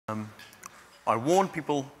I warned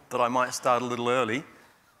people that I might start a little early,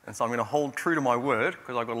 and so I'm going to hold true to my word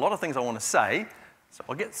because I've got a lot of things I want to say. So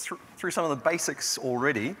I'll get through some of the basics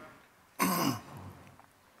already.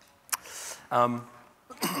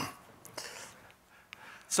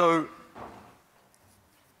 So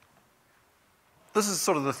this is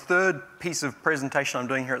sort of the third piece of presentation I'm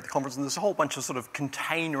doing here at the conference, and there's a whole bunch of sort of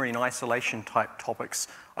container and isolation type topics.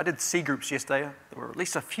 I did C groups yesterday. There were at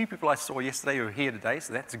least a few people I saw yesterday who are here today,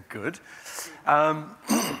 so that's good.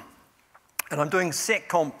 And I'm doing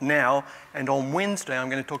Seccomp now, and on Wednesday I'm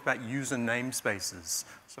going to talk about user namespaces.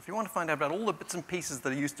 So if you want to find out about all the bits and pieces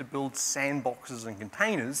that are used to build sandboxes and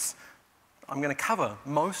containers, I'm going to cover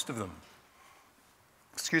most of them.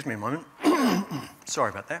 Excuse me a moment. Sorry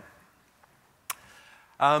about that.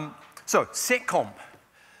 So, Seccomp.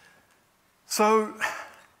 So,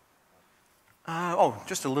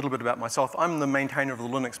 just a little bit about myself. I'm the maintainer of the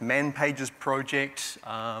Linux man pages project.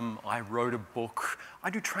 I wrote a book. I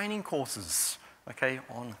do training courses, okay,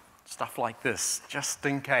 on stuff like this, just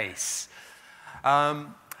in case.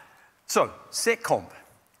 So, Seccomp.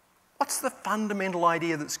 What's the fundamental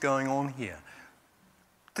idea that's going on here?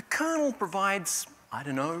 The kernel provides, I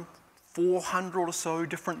don't know, 400 or so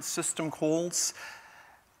different system calls.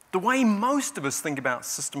 The way most of us think about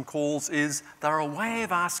system calls is they're a way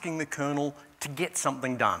of asking the kernel to get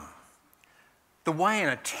something done. The way an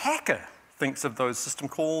attacker thinks of those system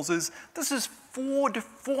calls is this is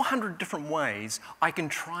 400 different ways I can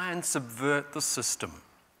try and subvert the system.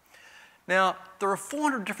 Now, there are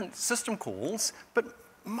 400 different system calls, but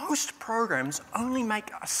most programs only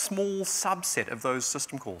make a small subset of those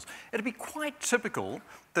system calls. It'd be quite typical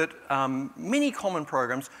that many common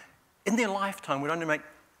programs in their lifetime would only make,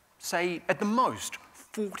 say, at the most,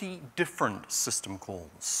 40 different system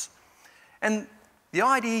calls. And the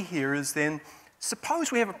idea here is then,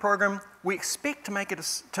 suppose we have a program, we expect to make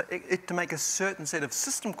it to make a certain set of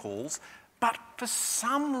system calls, but for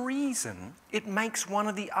some reason, it makes one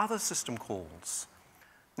of the other system calls.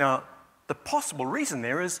 Now, the possible reason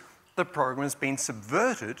there is the program has been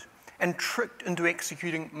subverted and tricked into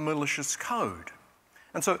executing malicious code.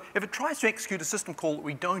 And so if it tries to execute a system call that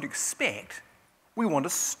we don't expect, we want to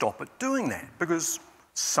stop it doing that because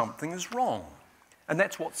something is wrong. And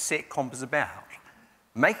that's what Seccomp is about.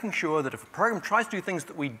 Making sure that if a program tries to do things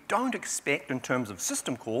that we don't expect in terms of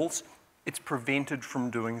system calls, it's prevented from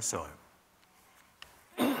doing so.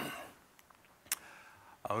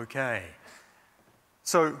 Okay.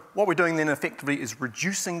 So what we're doing then effectively is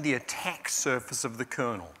reducing the attack surface of the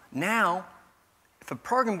kernel. Now, if a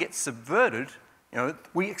program gets subverted, you know,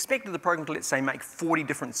 we expected the program to, let's say, make 40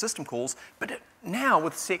 different system calls, but now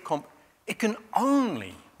with Seccomp, it can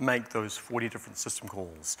only make those 40 different system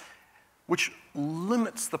calls, which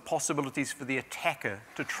limits the possibilities for the attacker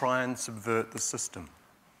to try and subvert the system.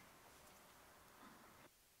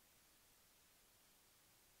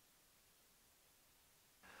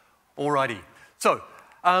 Alrighty, so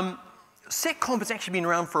Seccomp has actually been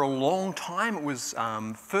around for a long time. It was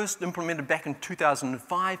first implemented back in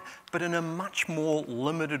 2005, but in a much more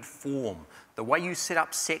limited form. The way you set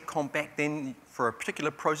up Seccomp back then, for a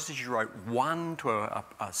particular process, you wrote 1 to a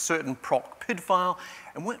certain proc PID file,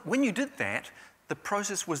 and when you did that, the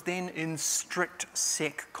process was then in strict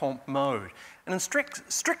Seccomp mode. And in strict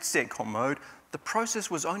Seccomp mode, the process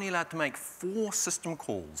was only allowed to make 4 system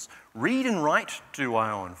calls: read and write to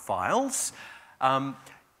IO files,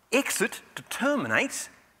 exit to terminate,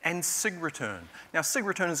 and sigreturn. Now,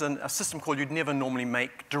 sigreturn is a system call you'd never normally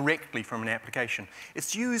make directly from an application.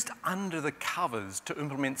 It's used under the covers to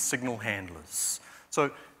implement signal handlers. So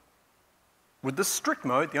with this strict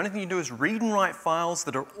mode, the only thing you do is read and write files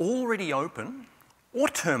that are already open, or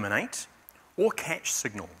terminate, or catch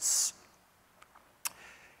signals.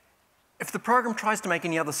 If the program tries to make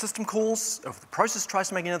any other system calls, if the process tries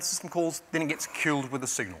to make any other system calls, then it gets killed with a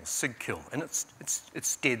signal, sigkill, and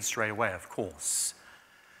it's dead straight away, of course.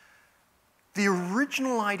 The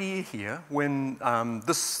original idea here, when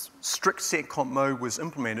this strict Seccomp mode was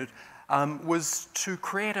implemented, was to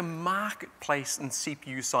create a marketplace in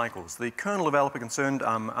CPU cycles. The kernel developer concerned,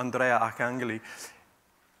 Andrea Arcangeli,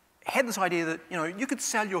 had this idea that you could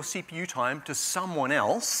sell your CPU time to someone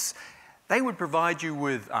else. They would provide you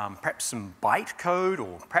with perhaps some bytecode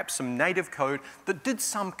or perhaps some native code that did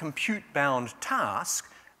some compute-bound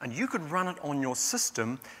task, and you could run it on your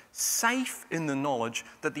system, safe in the knowledge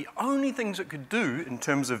that the only things it could do in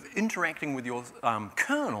terms of interacting with your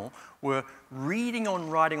kernel were reading and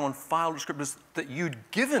writing on file descriptors that you'd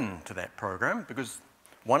given to that program, because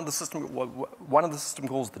one of the system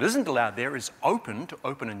calls that isn't allowed there is open, to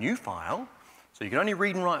open a new file. So you can only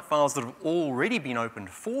read and write files that have already been opened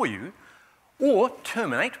for you, or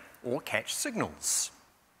terminate or catch signals.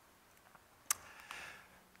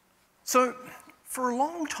 So for a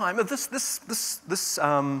long time, this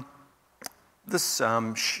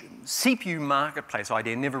CPU marketplace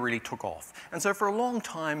idea never really took off. And so for a long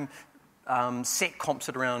time, Seccomp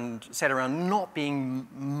sat around not being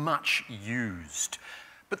much used.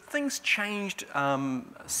 But things changed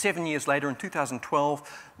 7 years later in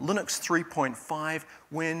 2012, Linux 3.5,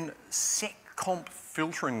 when Seccomp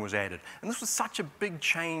filtering was added. And this was such a big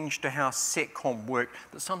change to how Seccomp worked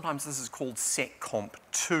that sometimes this is called Seccomp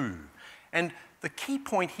 2. And the key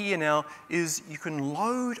point here now is you can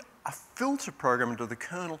load a filter program into the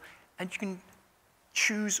kernel and you can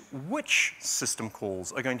choose which system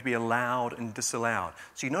calls are going to be allowed and disallowed.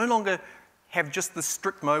 So you no longer have just the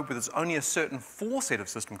strict mode where there's only a certain set of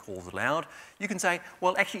system calls allowed. You can say,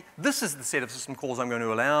 well, actually, this is the set of system calls I'm going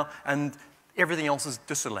to allow, and everything else is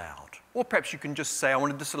disallowed. Or perhaps you can just say, I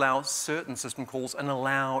want to disallow certain system calls and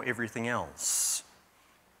allow everything else.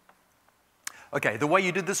 Okay, the way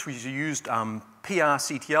you did this was you used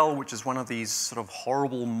PRCTL, which is one of these sort of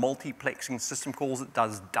horrible multiplexing system calls that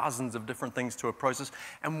does dozens of different things to a process.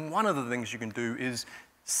 And one of the things you can do is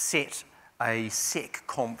set a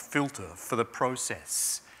Seccomp filter for the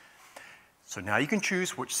process. So now you can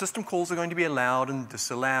choose which system calls are going to be allowed and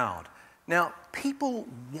disallowed. Now, people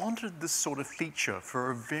wanted this sort of feature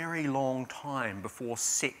for a very long time before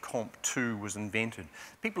Seccomp 2 was invented.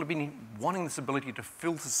 People have been wanting this ability to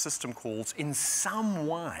filter system calls in some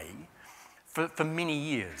way for many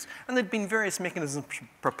years. And there'd been various mechanisms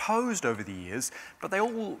proposed over the years, but they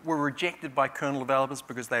all were rejected by kernel developers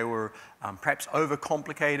because they were perhaps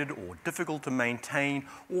overcomplicated or difficult to maintain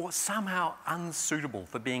or somehow unsuitable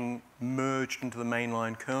for being merged into the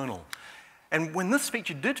mainline kernel. And when this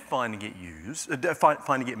feature did finally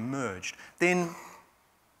get merged, then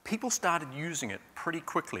people started using it pretty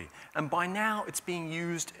quickly. And by now, it's being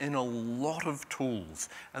used in a lot of tools.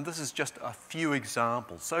 And this is just a few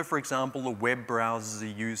examples. So for example, the web browsers are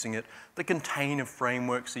using it, the container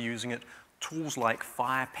frameworks are using it, tools like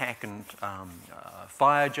Flatpak and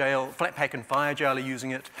FireJail are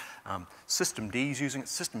using it, Systemd is using it.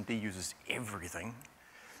 Systemd uses everything,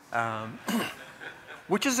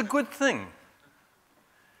 which is a good thing.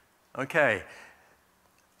 Okay.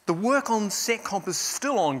 The work on Seccomp is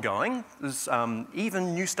still ongoing. There's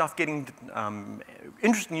even new stuff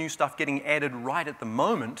interesting new stuff getting added right at the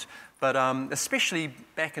moment, but especially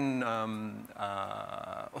back in,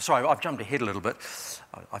 sorry, I've jumped ahead a little bit.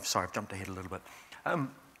 I've jumped ahead a little bit.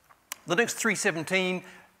 Linux 3.17,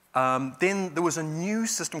 then there was a new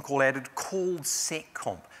system call added called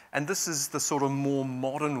Seccomp. And this is the sort of more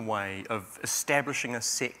modern way of establishing a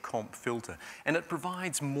Seccomp filter. And it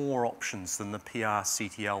provides more options than the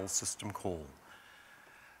PRCTL system call.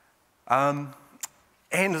 And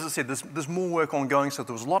as I said, there's more work ongoing, so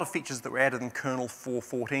there was a lot of features that were added in kernel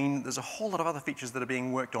 4.14. There's a whole lot of other features that are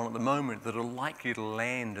being worked on at the moment that are likely to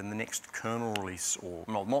land in the next kernel release, or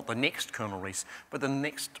well, not the next kernel release, but the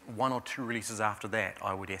next 1 or 2 releases after that,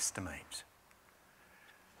 I would estimate.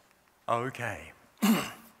 Okay.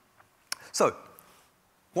 So,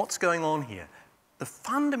 what's going on here? The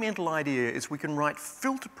fundamental idea is we can write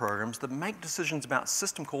filter programs that make decisions about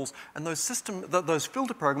system calls, and those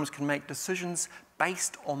filter programs can make decisions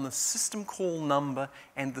based on the system call number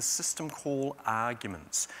and the system call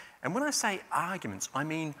arguments. And when I say arguments, I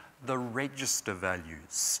mean the register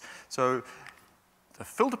values. So the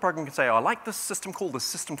filter program can say, I like this system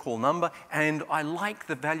call number, and I like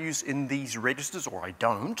the values in these registers, or I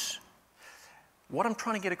don't. What I'm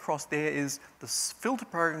trying to get across there is the filter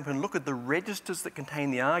program can look at the registers that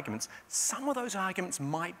contain the arguments. Some of those arguments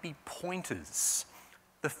might be pointers.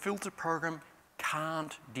 The filter program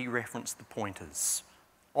can't dereference the pointers.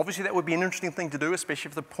 Obviously, that would be an interesting thing to do, especially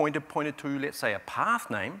if the pointer pointed to, let's say, a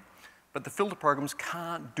path name, but the filter programs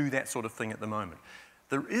can't do that sort of thing at the moment.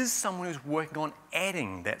 There is someone who's working on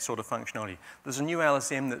adding that sort of functionality. There's a new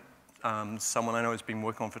LSM that someone I know has been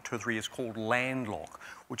working on for 2 or 3 years called Landlock,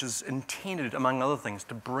 which is intended, among other things,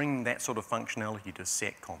 to bring that sort of functionality to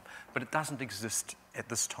Seccomp, but it doesn't exist at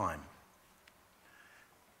this time.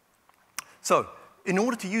 So, in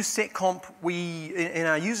order to use Seccomp, in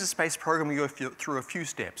our user space program, we go through a few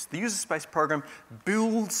steps. The user space program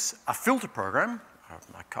builds a filter program,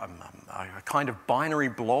 a kind of binary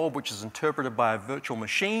blob which is interpreted by a virtual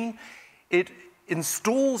machine. It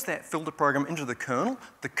installs that filter program into the kernel.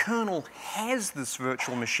 The kernel has this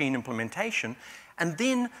virtual machine implementation, and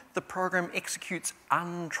then the program executes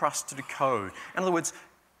untrusted code. In other words,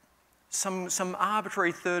 some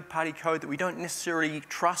arbitrary third-party code that we don't necessarily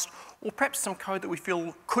trust, or perhaps some code that we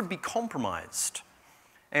feel could be compromised.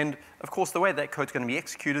 And of course, the way that code's going to be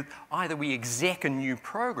executed, either we exec a new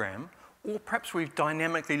program, or perhaps we've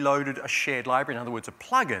dynamically loaded a shared library, in other words, a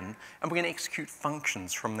plugin, and we're going to execute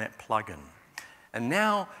functions from that plugin. And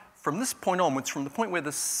now, from this point onwards, from the point where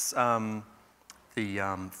this, the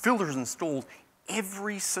filter is installed,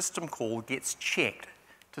 every system call gets checked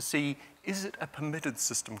to see, is it a permitted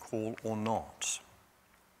system call or not?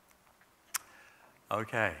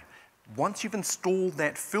 Okay. Once you've installed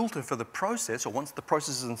that filter for the process, or once the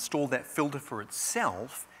process has installed that filter for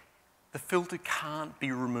itself, the filter can't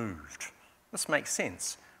be removed. This makes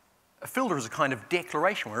sense. A filter is a kind of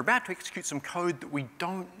declaration. We're about to execute some code that we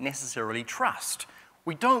don't necessarily trust.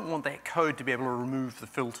 We don't want that code to be able to remove the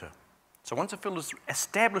filter. So once a filter is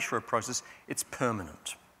established for a process, it's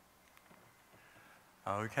permanent.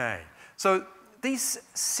 Okay. So these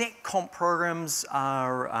Seccomp programs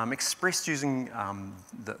are expressed using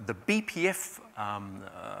the BPF,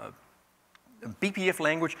 BPF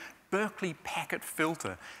language, Berkeley packet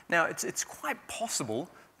filter. Now, it's quite possible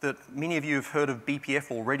that many of you have heard of BPF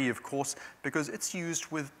already, of course, because it's used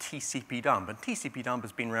with TCP dump. And TCP dump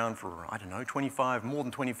has been around for, I don't know, more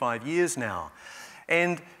than 25 years now.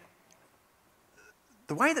 And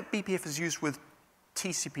the way that BPF is used with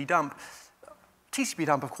TCP dump,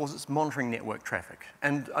 of course, is monitoring network traffic.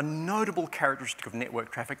 And a notable characteristic of network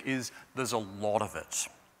traffic is there's a lot of it.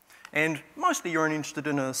 And mostly you're only interested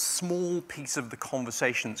in a small piece of the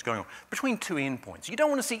conversation that's going on between two endpoints. You don't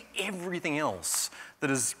want to see everything else that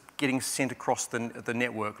is getting sent across the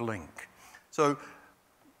network link. So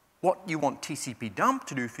what you want TCP dump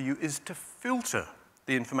to do for you is to filter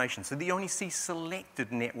the information, so that you only see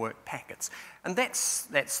selected network packets. And that's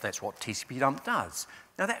what TCP dump does.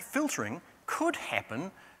 Now that filtering could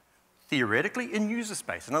happen theoretically in user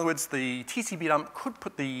space. In other words, the TCP dump could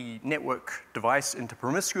put the network device into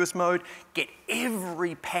promiscuous mode, get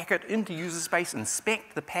every packet into user space,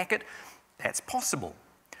 inspect the packet. That's possible.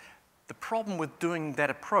 The problem with doing that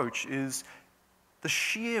approach is the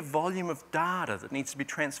sheer volume of data that needs to be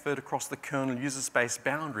transferred across the kernel user space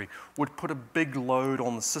boundary would put a big load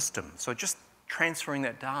on the system. So just transferring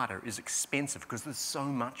that data is expensive because there's so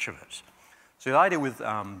much of it. So the idea with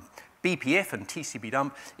BPF and TCP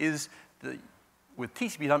dump is that with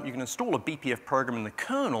TCP dump, you can install a BPF program in the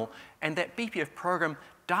kernel, and that BPF program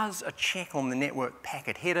does a check on the network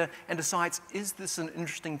packet header and decides, is this an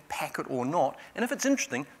interesting packet or not? And if it's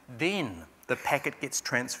interesting, then the packet gets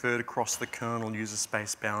transferred across the kernel user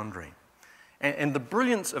space boundary. And the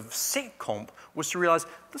brilliance of Seccomp was to realize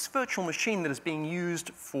this virtual machine that is being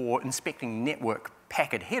used for inspecting network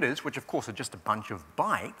packet headers, which of course are just a bunch of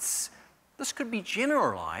bytes, this could be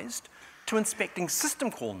generalized to inspecting system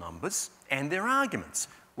call numbers and their arguments,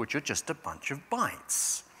 which are just a bunch of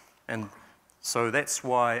bytes. And so that's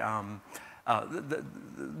why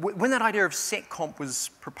when that idea of Seccomp was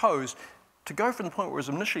proposed, to go from the point where it was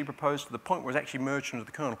initially proposed to the point where it was actually merged into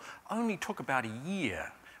the kernel only took about a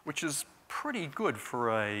year, which is pretty good for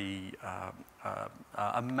a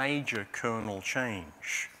major kernel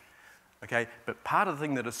change. Okay, but part of the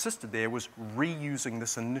thing that assisted there was reusing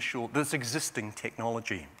this existing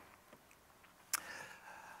technology.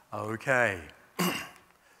 Okay,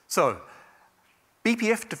 so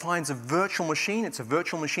BPF defines a virtual machine. It's a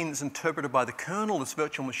virtual machine that's interpreted by the kernel. This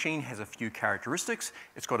virtual machine has a few characteristics.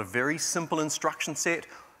 It's got a very simple instruction set,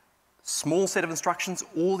 small set of instructions.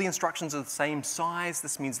 All the instructions are the same size.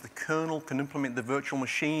 This means the kernel can implement the virtual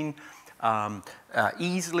machine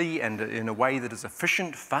easily and in a way that is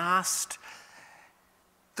efficient, fast.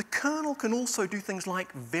 The kernel can also do things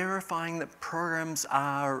like verifying that programs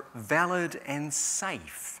are valid and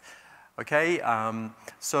safe. Okay,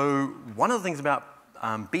 so one of the things about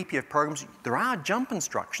BPF programs, there are jump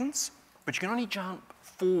instructions, but you can only jump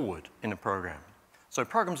forward in a program. So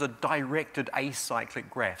programs are directed acyclic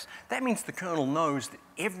graphs. That means the kernel knows that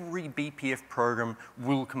every BPF program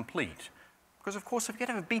will complete. Because of course, if you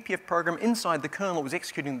could have a BPF program inside the kernel that was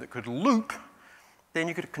executing that could loop, then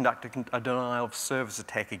you could conduct a denial of service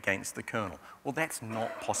attack against the kernel. Well, that's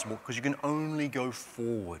not possible because you can only go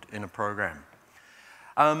forward in a program.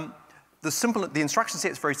 The instruction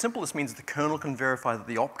set is very simple. This means the kernel can verify that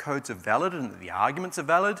the opcodes are valid and that the arguments are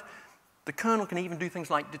valid. The kernel can even do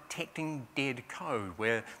things like detecting dead code,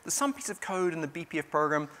 where there's some piece of code in the BPF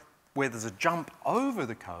program where there's a jump over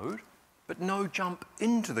the code, but no jump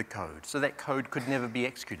into the code, so that code could never be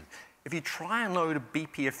executed. If you try and load a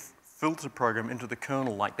BPF filter program into the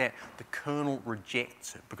kernel like that, the kernel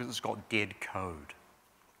rejects it because it's got dead code.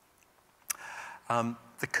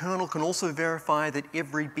 The kernel can also verify that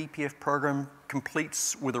every BPF program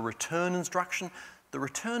completes with a return instruction. The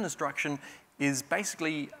return instruction is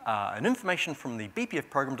basically an information from the BPF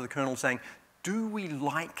program to the kernel saying, do we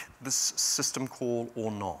like this system call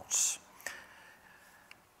or not?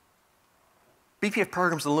 BPF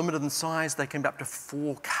programs are limited in size. They can be up to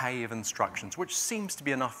 4K of instructions, which seems to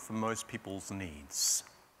be enough for most people's needs.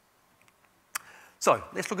 So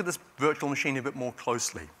let's look at this virtual machine a bit more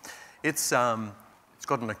closely. It's got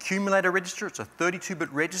an accumulator register. It's a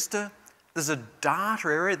 32-bit register. There's a data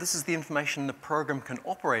area. This is the information the program can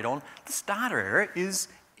operate on. This data area is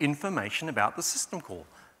information about the system call.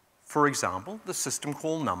 For example, the system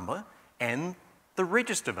call number and the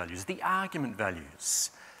register values, the argument values.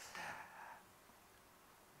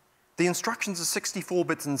 The instructions are 64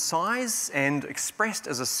 bits in size and expressed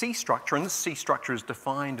as a C structure, and this C structure is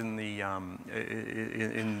defined in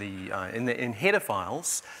header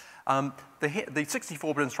files. The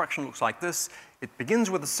 64-bit instruction looks like this. It begins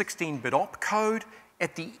with a 16-bit opcode.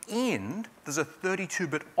 At the end, there's a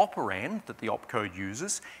 32-bit operand that the opcode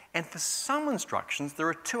uses, and for some instructions, there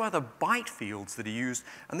are 2 other byte fields that are used,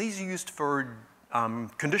 and these are used for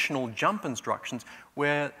conditional jump instructions,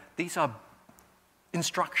 where these are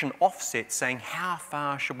instruction offsets saying how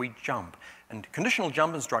far should we jump. And conditional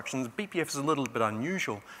jump instructions, BPF is a little bit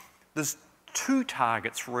unusual. There's 2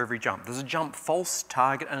 targets for every jump. There's a jump false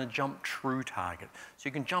target and a jump true target. So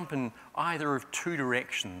you can jump in either of 2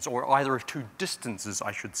 directions, or either of 2 distances,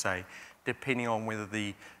 I should say, depending on whether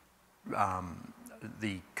the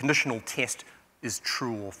conditional test is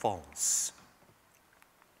true or false.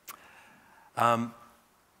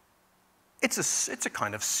 It's a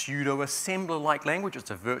kind of pseudo-assembler-like language. It's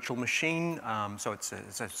a virtual machine, so it's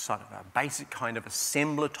a sort of a basic kind of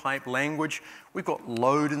assembler-type language. We've got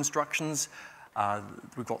load instructions.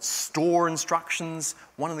 We've got store instructions.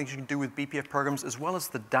 One of the things you can do with BPF programs, as well as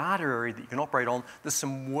the data area that you can operate on, there's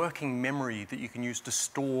some working memory that you can use to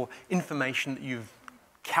store information that you've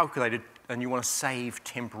calculated and you want to save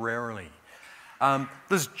temporarily.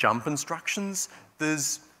 There's jump instructions.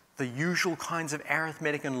 There's the usual kinds of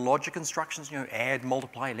arithmetic and logic instructions, add,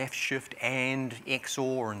 multiply, left shift, and,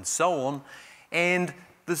 XOR, and so on. And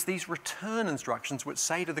there's these return instructions which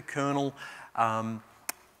say to the kernel,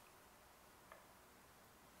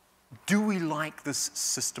 do we like this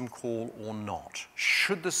system call or not?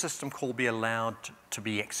 Should the system call be allowed to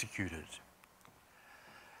be executed?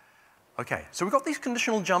 Okay, so we've got these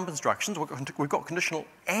conditional jump instructions. We've got conditional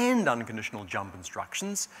and unconditional jump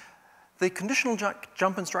instructions. The conditional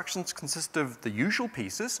jump instructions consist of the usual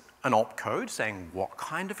pieces, an opcode saying what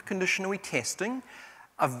kind of condition are we testing,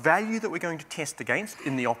 a value that we're going to test against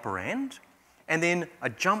in the operand, and then a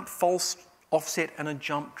jump false offset and a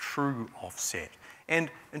jump true offset.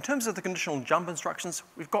 And in terms of the conditional jump instructions,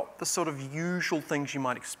 we've got the sort of usual things you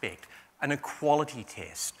might expect. An equality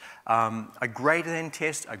test, a greater than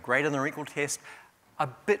test, a greater than or equal test, a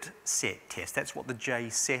bit set test. That's what the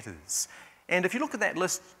J set is. And if you look at that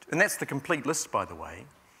list, and that's the complete list, by the way,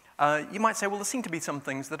 you might say, well, there seem to be some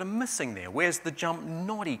things that are missing there. Where's the jump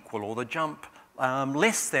not equal, or the jump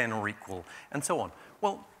less than or equal, and so on?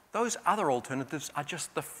 Well, those other alternatives are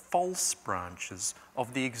just the false branches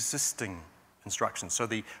of the existing instructions. So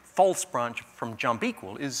the false branch from jump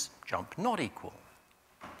equal is jump not equal.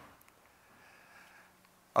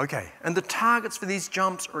 Okay, and the targets for these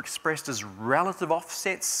jumps are expressed as relative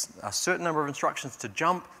offsets, a certain number of instructions to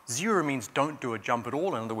jump. 0 means don't do a jump at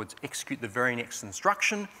all, in other words, execute the very next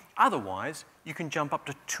instruction. Otherwise, you can jump up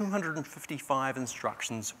to 255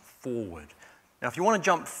 instructions forward. Now, if you want to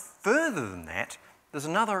jump further than that, there's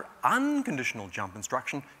another unconditional jump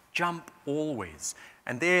instruction, jump always.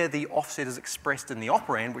 And there the offset is expressed in the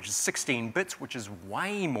operand, which is 16 bits, which is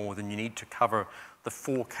way more than you need to cover the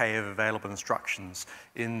 4K of available instructions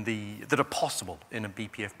that are possible in a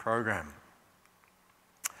BPF program.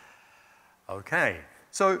 Okay,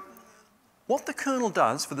 so what the kernel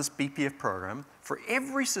does for this BPF program, for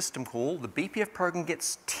every system call, the BPF program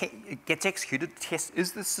gets executed, tests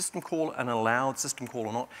is the system call an allowed system call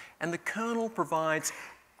or not, and the kernel provides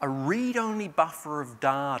a read-only buffer of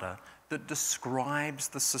data that describes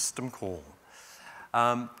the system call.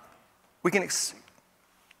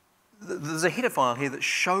 There's a header file here that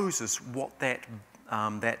shows us what that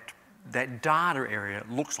data area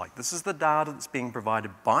looks like. This is the data that's being provided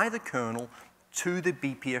by the kernel to the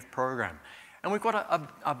BPF program. And we've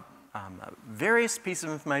got various pieces of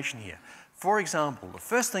information here. For example, the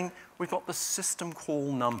first thing, we've got the system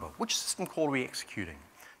call number. Which system call are we executing?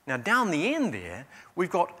 Now, down the end there, we've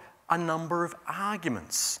got a number of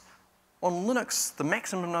arguments. On Linux, the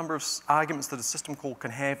maximum number of arguments that a system call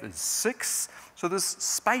can have is 6. So there's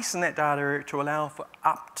space in that data area to allow for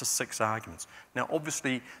up to 6 arguments. Now,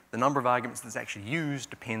 obviously, the number of arguments that's actually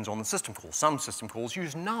used depends on the system call. Some system calls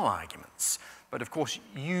use no arguments. But of course,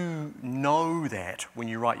 you know that when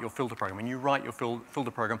you write your filter program. When you write your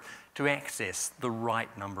filter program to access the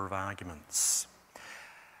right number of arguments.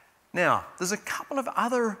 Now, there's a couple of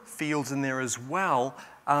other fields in there as well.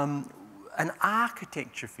 An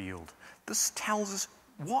architecture field. This tells us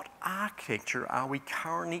what architecture are we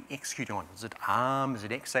currently executing on. Is it ARM, is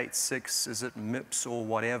it x86, is it MIPS or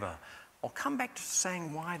whatever? I'll come back to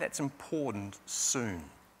saying why that's important soon.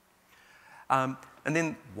 And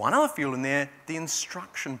then one other field in there, the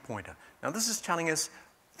instruction pointer. Now this is telling us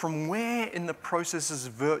from where in the processor's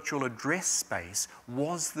virtual address space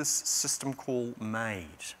was this system call made.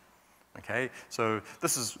 Okay, so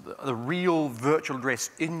this is the real virtual address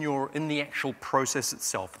in the actual process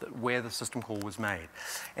itself, where the system call was made.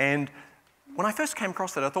 And when I first came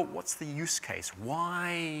across that, I thought, what's the use case?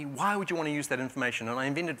 Why would you want to use that information? And I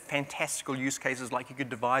invented fantastical use cases, like you could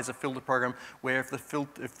devise a filter program where if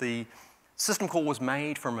the system call was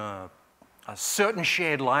made from a certain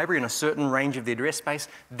shared library in a certain range of the address space,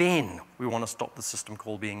 then we want to stop the system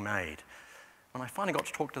call being made. When I finally got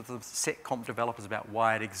to talk to the Seccomp developers about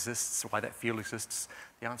why it exists, why that field exists,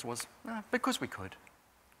 the answer was, because we could.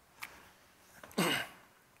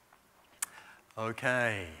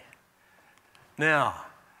 Okay. Now,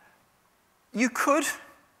 you could,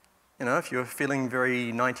 if you're feeling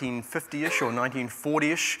very 1950-ish or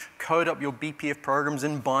 1940-ish, code up your BPF programs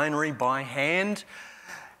in binary by hand.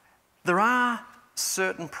 There are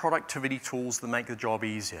certain productivity tools that make the job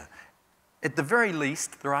easier. At the very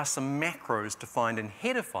least, there are some macros defined in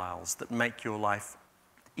header files that make your life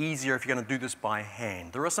easier if you're going to do this by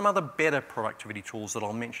hand. There are some other better productivity tools that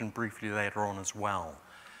I'll mention briefly later on as well.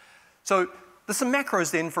 So there's some macros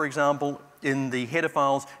then, for example, in the header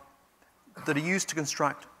files that are used to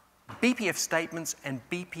construct BPF statements and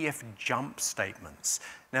BPF jump statements.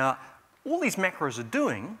 Now, all these macros are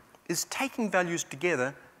doing is taking values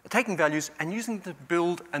and using them to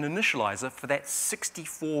build an initializer for that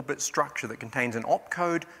 64-bit structure that contains an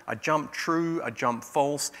opcode, a jump true, a jump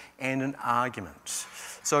false, and an argument.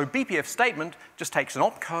 So BPF statement just takes an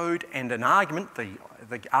opcode and an argument. The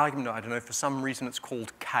argument, I don't know, for some reason it's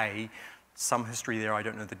called K. Some history there, I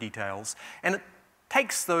don't know the details. And it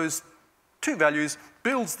takes those two values,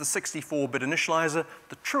 builds the 64-bit initializer.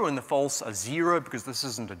 The true and the false are 0 because this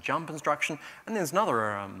isn't a jump instruction. And there's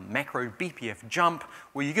another macro, BPF jump,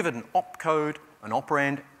 where you give it an opcode, an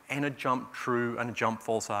operand, and a jump true and a jump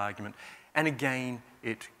false argument. And again,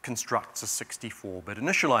 it constructs a 64-bit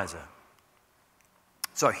initializer.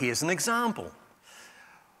 So here's an example.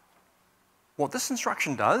 What this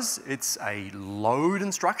instruction does, it's a load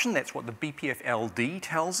instruction. That's what the BPF LD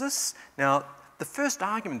tells us. Now, the first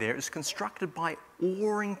argument there is constructed by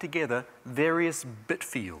ORing together various bit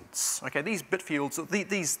fields. Okay, these bit fields,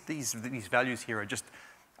 these values here are just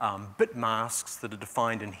bit masks that are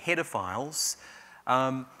defined in header files.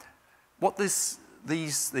 The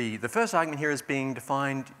first argument here is being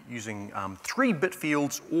defined using 3 bit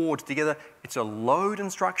fields ORed together. It's a load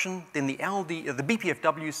instruction. Then the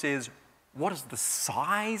BPFW says, what is the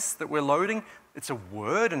size that we're loading? It's a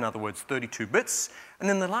word, in other words, 32 bits. And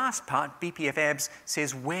then the last part, BPF abs,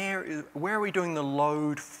 says where are we doing the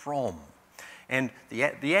load from? And the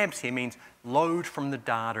abs here means load from the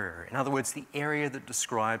data area. In other words, the area that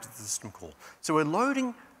describes the system call. So we're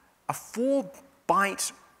loading a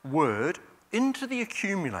 4-byte word into the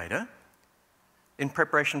accumulator in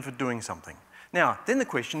preparation for doing something. Now, then the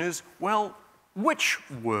question is, well, which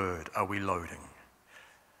word are we loading?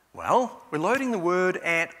 Well, we're loading the word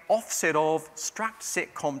at offset of struct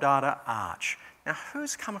seccomp data arch. Now,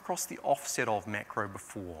 who's come across the offset of macro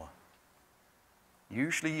before?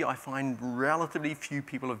 Usually, I find relatively few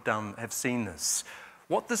people have seen this.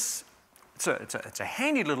 It's a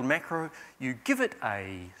handy little macro. You give it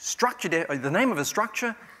a structure, the name of a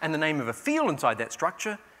structure and the name of a field inside that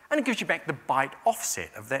structure, and it gives you back the byte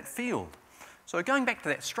offset of that field. So going back to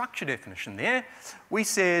that structure definition there, we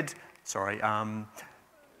said, struct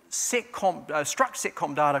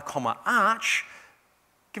seccomp data, comma, arch,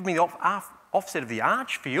 give me the offset of the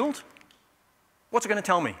arch field. What's it going to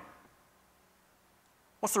tell me?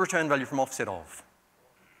 What's the return value from offset of?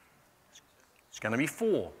 It's going to be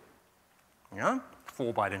 4.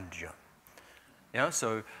 4-byte integer.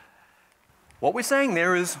 So what we're saying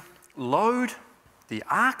there is load the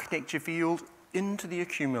architecture field into the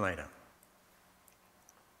accumulator.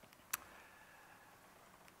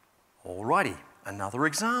 Alrighty, another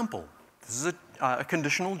example. This is a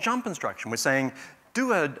conditional jump instruction. We're saying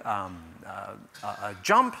do a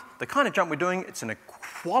jump, the kind of jump we're doing, it's an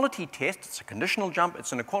equality test, it's a conditional jump,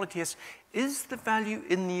 it's an equality test. Is the value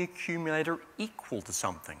in the accumulator equal to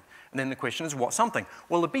something? And then the question is, what something?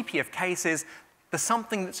 Well, the BPFK says the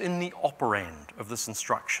something that's in the operand of this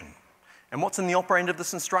instruction. And what's in the operand of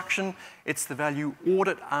this instruction? It's the value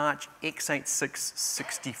audit arch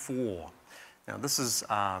x8664. Now, this is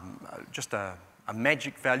just a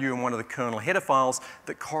magic value in one of the kernel header files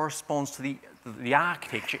that corresponds to the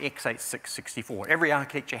architecture x8664. Every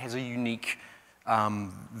architecture has a unique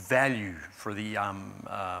value for the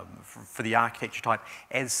architecture type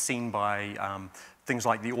as seen by things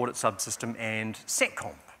like the audit subsystem and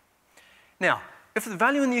Seccomp. Now, if the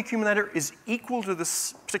value in the accumulator is equal to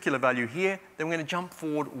this particular value here, then we're going to jump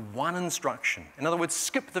forward one instruction. In other words,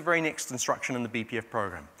 skip the very next instruction in the BPF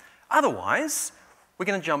program. Otherwise, we're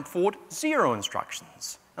going to jump forward 0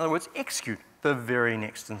 instructions. In other words, execute the very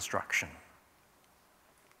next instruction.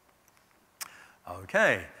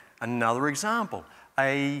 Okay, another example,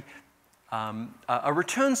 a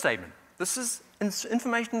return statement. This is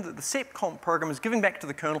information that the Seccomp program is giving back to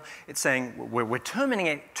the kernel. It's saying we're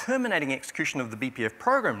terminating execution of the BPF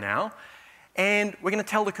program now, and we're going to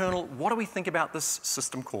tell the kernel what do we think about this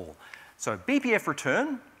system call. So BPF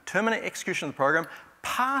return, terminate execution of the program,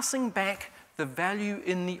 passing back the value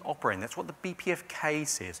in the operand. That's what the BPFK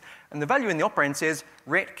says. And the value in the operand says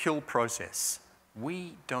ret kill process.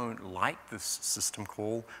 We don't like this system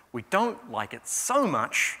call. We don't like it so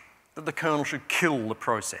much that the kernel should kill the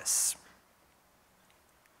process.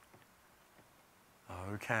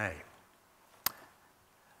 Okay.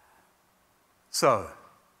 So,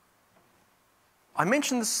 I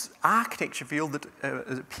mentioned this architecture field that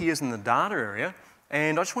appears in the data area,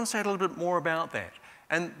 and I just want to say a little bit more about that.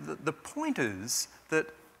 And the point is that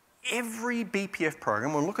every BPF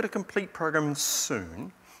program, we'll look at a complete program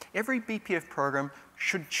soon, every BPF program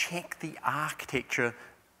should check the architecture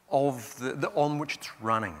of on which it's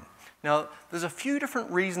running. Now, there's a few different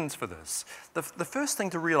reasons for this. The first thing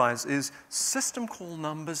to realize is system call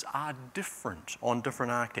numbers are different on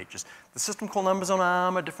different architectures. The system call numbers on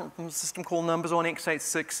ARM are different from the system call numbers on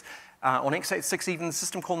x86. On x86, even the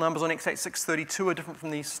system call numbers on x86-32 are different from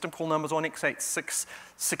the system call numbers on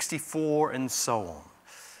x86-64 and so on.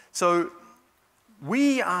 So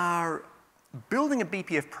we are building a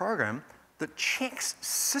BPF program that checks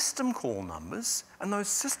system call numbers, and those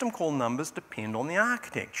system call numbers depend on the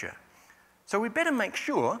architecture. So we better make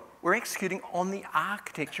sure we're executing on the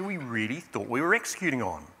architecture we really thought we were executing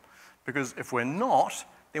on. Because if we're not,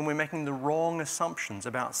 then we're making the wrong assumptions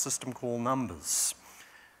about system call numbers.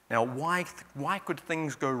 Now, why could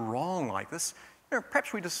things go wrong like this? You know,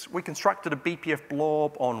 perhaps we constructed a BPF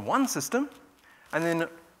blob on one system, and then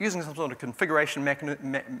using some sort of configuration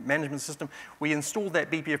management system, we installed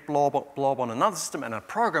that BPF blob on another system, and a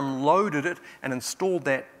program loaded it and installed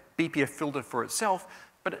that BPF filter for itself.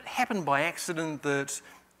 But it happened by accident that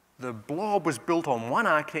the blob was built on one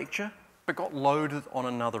architecture, but got loaded on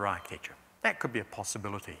another architecture. That could be a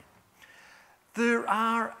possibility. There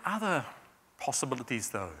are other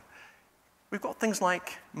possibilities, though. We've got things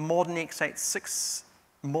like modern x86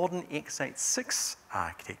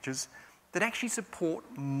 architectures that actually support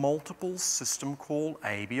multiple system call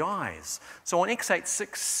ABIs. So on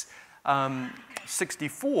x86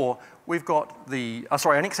 64, we've got the, on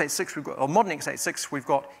x86, we've got, on modern x86, we've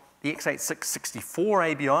got the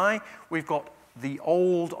x86-64 ABI, we've got the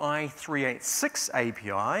old i386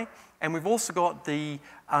 API, and we've also got the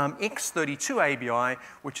x32 ABI,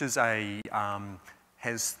 which is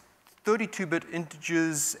has 32-bit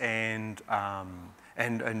integers and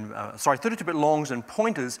 32-bit longs and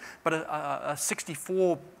pointers, but a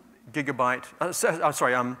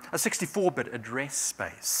 64-bit address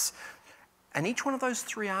space. And each one of those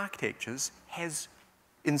three architectures has,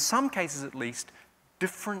 in some cases at least,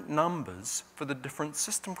 different numbers for the different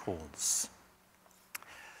system calls.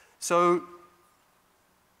 So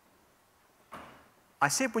I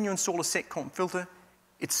said when you install a Seccomp filter,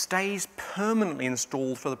 it stays permanently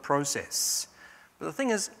installed for the process. But the thing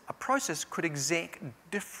is, a process could exec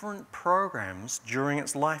different programs during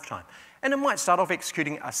its lifetime. And it might start off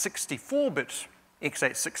executing a 64-bit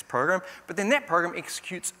x86 program, but then that program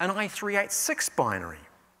executes an i386 binary.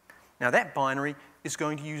 Now that binary is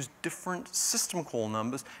going to use different system call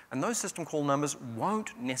numbers, and those system call numbers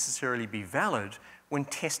won't necessarily be valid when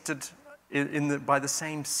tested by the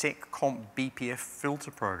same Seccomp BPF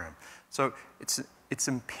filter program. So it's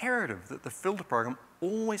imperative that the filter program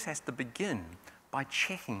always has to begin by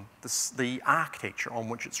checking the architecture on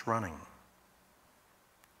which it's running.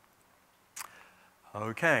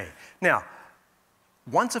 Okay, now,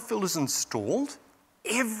 once a filter is installed,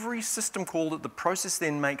 every system call that the process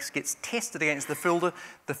then makes gets tested against the filter.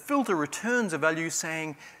 The filter returns a value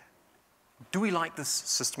saying, do we like this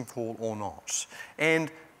system call or not?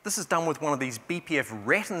 And this is done with one of these BPF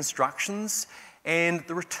ret instructions, and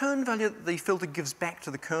the return value that the filter gives back to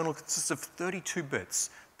the kernel consists of 32 bits.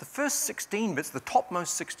 The first 16 bits, the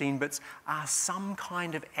topmost 16 bits, are some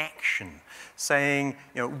kind of action saying,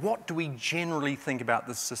 what do we generally think about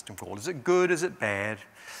this system call? Is it good? Is it bad?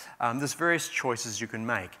 There's various choices you can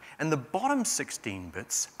make. And the bottom 16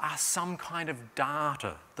 bits are some kind of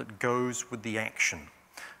data that goes with the action.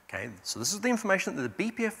 Okay, so this is the information that the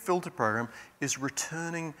BPF filter program is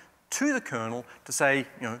returning to the kernel to say,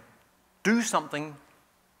 do something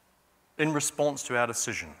in response to our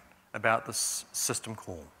decision about this system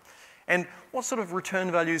call. And what sort of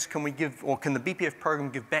return values can we give, or can the BPF program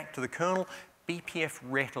give back to the kernel? BPF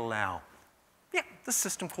ret allow. Yeah, the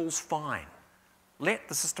system call's fine. Let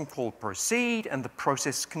the system call proceed and the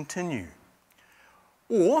process continue.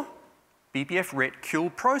 Or BPF ret kill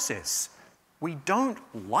process. We don't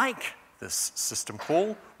like this system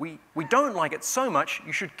call. We don't like it so much,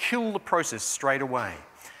 you should kill the process straight away.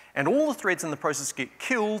 And all the threads in the process get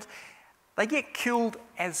killed. They get killed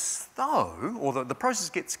as though, or the process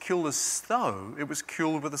gets killed as though it was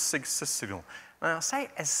killed with a sys signal. Now I say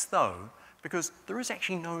as though because there is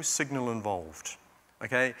actually no signal involved.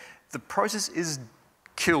 Okay? The process is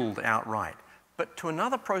killed outright. But to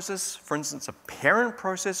another process, for instance, a parent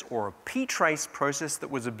process or a ptrace process that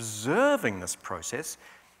was observing this process,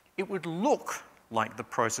 it would look like the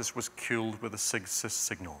process was killed with a sig-sys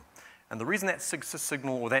signal. And the reason that sig-sys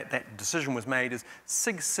signal or that decision was made is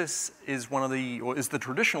sig-sys is is the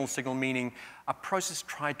traditional signal, meaning a process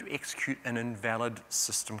tried to execute an invalid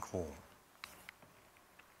system call.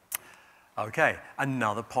 Okay,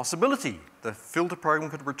 another possibility. The filter program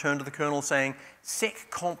could return to the kernel saying,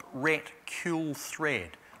 seccomp ret kill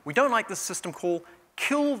thread. We don't like this system call,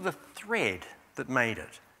 kill the thread that made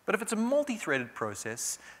it. But if it's a multi-threaded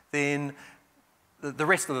process, then the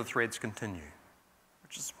rest of the threads continue,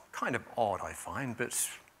 which is kind of odd, I find, but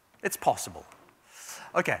it's possible.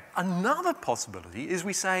 Okay, another possibility is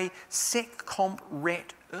we say seccomp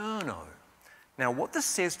ret erno. Now, what this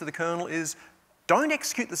says to the kernel is, don't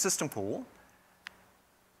execute the system call,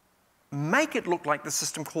 make it look like the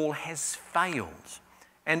system call has failed.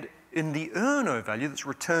 And in the erno value that's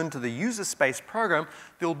returned to the user space program,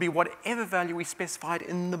 there'll be whatever value we specified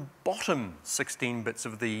in the bottom 16 bits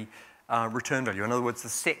of the return value. In other words, the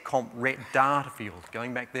seccomp ret data field.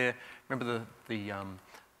 Going back there, remember the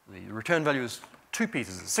return value is two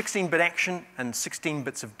pieces, 16-bit action and 16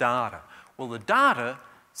 bits of data. Well, the data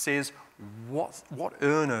says what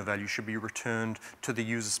erno value should be returned to the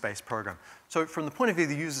user space program. So from the point of view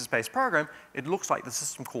of the user space program, it looks like the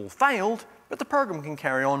system call failed, but the program can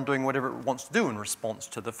carry on doing whatever it wants to do in response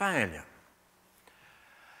to the failure.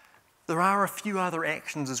 There are a few other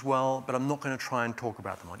actions as well, but I'm not going to try and talk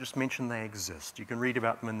about them. I'll just mention they exist. You can read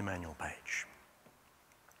about them in the manual page.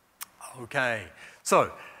 Okay,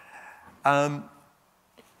 so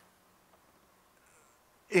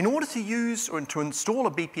in order to use or to install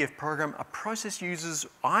a BPF program, a process uses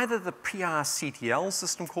either the PRCTL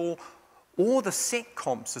system call or the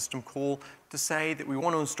seccomp system call to say that we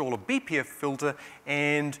want to install a BPF filter,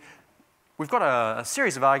 and we've got a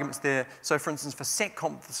series of arguments there. So for instance, for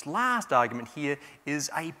seccomp, this last argument here is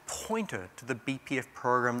a pointer to the BPF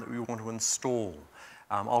program that we want to install.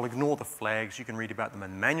 I'll ignore the flags. You can read about them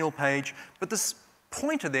in the manual page. But this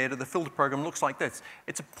pointer there to the filter program looks like this.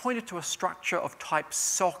 It's a pointer to a structure of type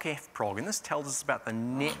sockfprog, and this tells us about the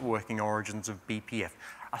networking origins of BPF,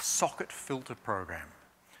 a socket filter program.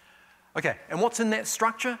 Okay, and what's in that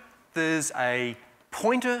structure? There's a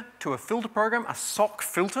pointer to a filter program, a sock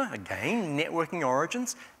filter, again, networking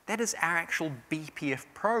origins. That is our actual BPF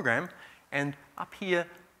program, and up here,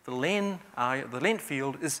 the length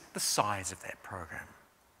field is the size of that program.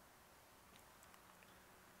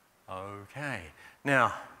 Okay.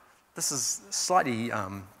 Now, this is slightly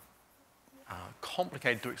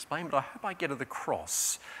complicated to explain, but I hope I get it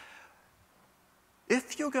across.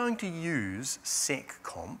 If you're going to use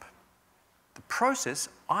seccomp, the process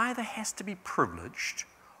either has to be privileged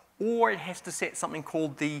or it has to set something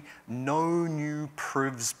called the no new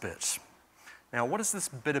privs bit. Now, what is this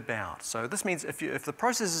bit about? So this means if the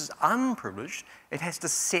process is unprivileged, it has to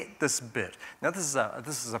set this bit. Now, this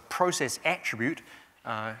is a process attribute,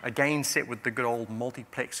 again set with the good old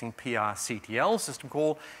multiplexing PRCTL system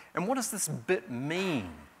call. And what does this bit mean?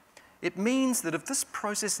 It means that if this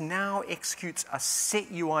process now executes a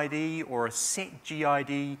setUID or a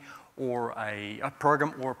setGID or a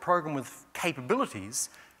program with capabilities,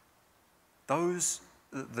 those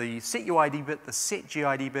the setuid bit, the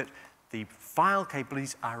setgid bit, the file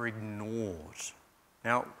capabilities are ignored.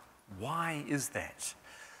 Now, why is that?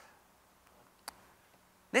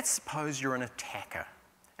 Let's suppose you're an attacker.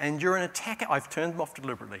 And you're an attacker, I've turned them off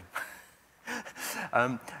deliberately.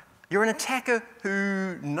 You're an attacker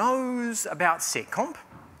who knows about Seccomp,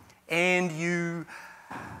 and you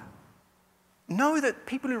know that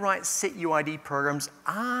people who write setuid programs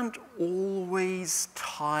aren't always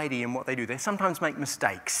tidy in what they do. They sometimes make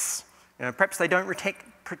mistakes. You know, perhaps they don't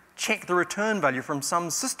check the return value from some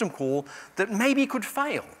system call that maybe could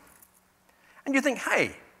fail. And you think,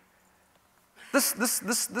 hey, this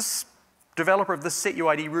developer of this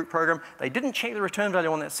setuid root program, they didn't check the return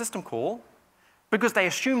value on that system call because they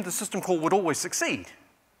assumed the system call would always succeed.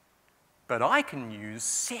 But I can use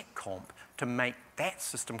Seccomp to make that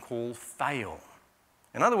system call fail.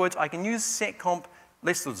 In other words, I can use Seccomp,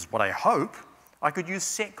 this is what I hope, I could use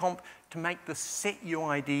Seccomp to make the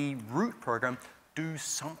setuid root program do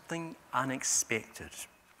something unexpected.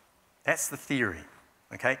 That's the theory,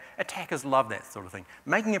 okay? Attackers love that sort of thing.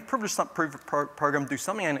 Making a privileged program do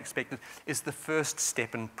something unexpected is the first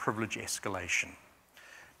step in privilege escalation.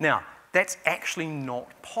 Now, that's actually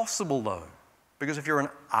not possible though, because if you're an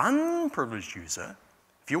unprivileged user,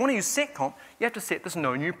 if you want to use Seccomp, you have to set this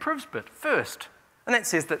no new privs bit first. And that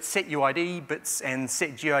says that setuid bits and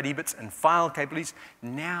setgid bits and file capabilities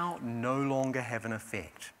now no longer have an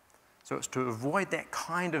effect. So it's to avoid that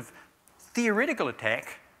kind of theoretical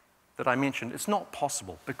attack that I mentioned. It's not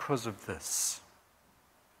possible because of this.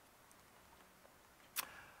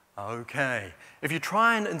 Okay, if you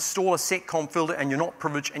try and install a seccomp filter and you're not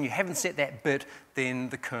privileged and you haven't set that bit, then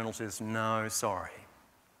the kernel says, no, sorry.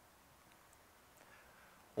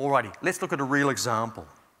 Alrighty, let's look at a real example.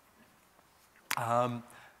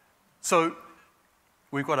 So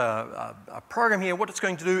we've got a program here. What it's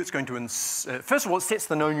going to do, it's going to, first of all, it sets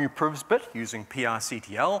the no new privs bit using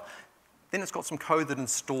prctl. Then it's got some code that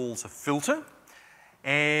installs a filter.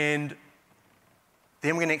 And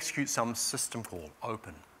then we're going to execute some system call,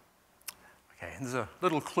 open. Okay, and there's a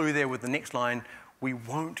little clue there with the next line. We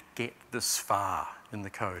won't get this far in the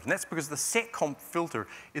code. And that's because the seccomp filter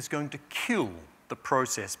is going to kill the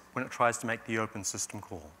process when it tries to make the open system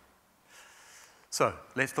call. So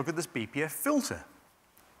let's look at this BPF filter.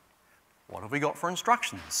 What have we got for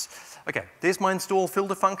instructions? Okay, there's my install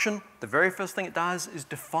filter function. The very first thing it does is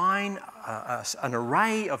define an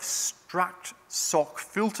array of struct sock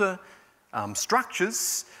filter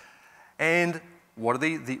structures. And what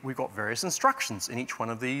are we've got various instructions in each one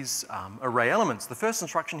of these array elements. The first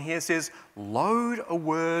instruction here says load a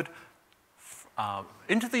word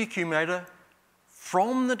into the accumulator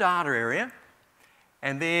from the data area,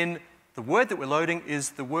 and then the word that we're loading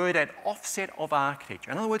is the word at offset of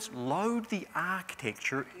architecture. In other words, load the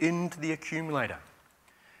architecture into the accumulator.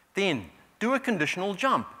 Then do a conditional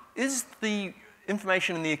jump. Is the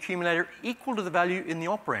information in the accumulator equal to the value in the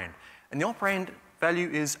operand? And the operand value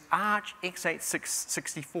is arch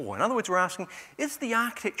x86-64. In other words, we're asking, is the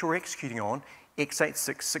architecture we're executing on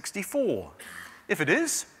x86-64? If it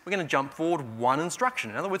is, we're going to jump forward one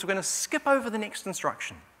instruction. In other words, we're going to skip over the next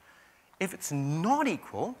instruction. If it's not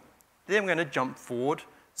equal, then we're going to jump forward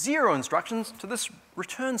 0 instructions to this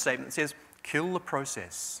return statement that says, kill the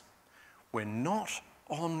process. We're not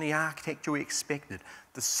on the architecture we expected.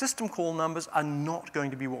 The system call numbers are not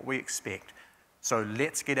going to be what we expect. So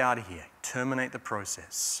let's get out of here, terminate the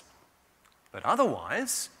process. But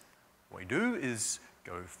otherwise, what we do is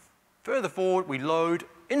go further forward, we load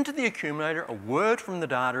into the accumulator a word from the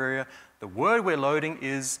data area. The word we're loading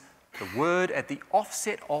is the word at the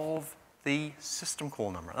offset of the system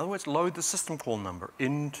call number. In other words, load the system call number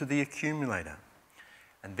into the accumulator.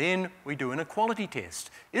 And then we do an equality test.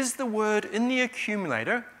 Is the word in the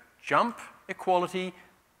accumulator, jump equality,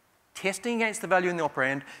 testing against the value in the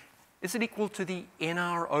operand, is it equal to the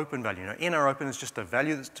NR open value? Now, NR open is just a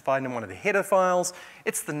value that's defined in one of the header files.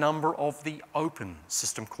 It's the number of the open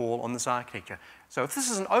system call on this architecture. So if this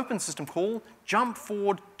is an open system call, jump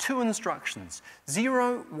forward 2 instructions,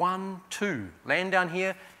 0, 1, 2. Land down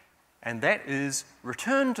here, and that is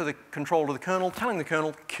return to the control of the kernel, telling the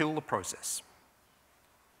kernel, kill the process.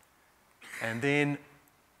 And then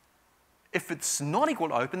if it's not equal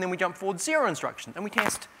to open, then we jump forward 0 instruction, and we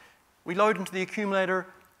test. We load into the accumulator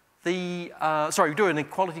we do an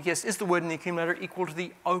equality test. Is the word in the accumulator equal to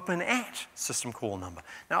the open at system call number?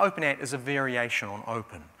 Now, open at is a variation on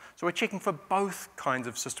open. So we're checking for both kinds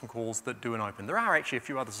of system calls that do an open. There are actually a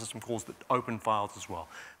few other system calls that open files as well,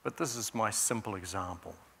 but this is my simple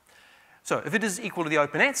example. So if it is equal to the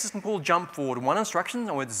open at system call, jump forward 1 instruction, in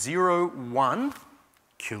other words 0, 1,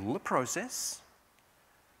 kill the process.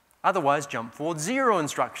 Otherwise, jump forward 0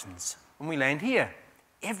 instructions. When we land here,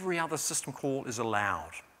 every other system call is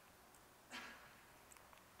allowed.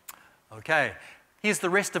 Okay, here's the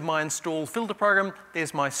rest of my installed filter program.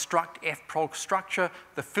 There's my struct fprog structure.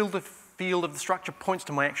 The filter field of the structure points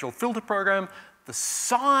to my actual filter program. The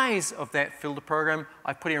size of that filter program,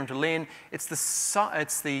 I put here into len. It's the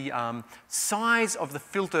size of the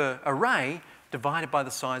filter array divided by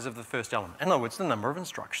the size of the first element. In other words, the number of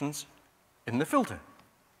instructions in the filter.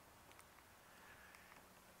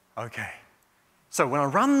 Okay, so when I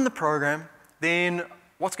run the program, then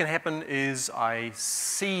what's going to happen is I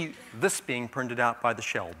see this being printed out by the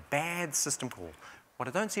shell, bad system call. What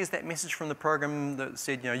I don't see is that message from the program that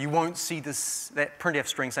said, you know, you won't see this, that printf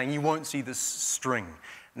string saying you won't see this string.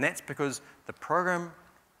 And that's because the program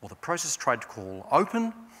or the process tried to call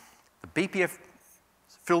open, the BPF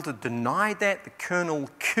filter denied that, the kernel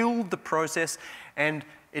killed the process, and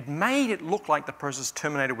it made it look like the process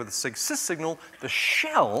terminated with a SIG-sys signal. The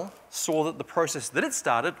shell saw that the process that it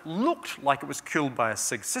started looked like it was killed by a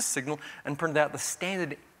SIG-sys signal and printed out the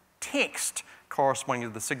standard text corresponding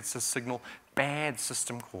to the SIG-sys signal, bad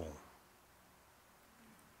system call.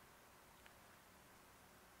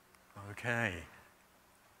 Okay.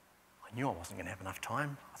 I knew I wasn't going to have enough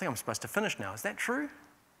time. I think I'm supposed to finish now. Is that true?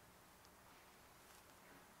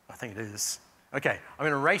 I think it is. Okay, I'm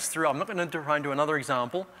going to race through. I'm not going to try and do another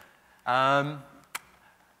example. Okay,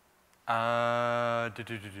 I'll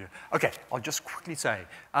just quickly say,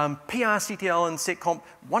 PRCTL and Seccomp,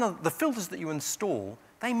 one of the filters that you install,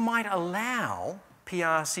 they might allow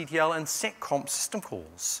PRCTL and Seccomp system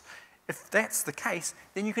calls. If that's the case,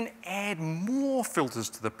 then you can add more filters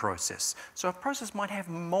to the process. So a process might have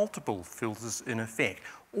multiple filters in effect.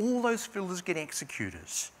 All those filters get executed.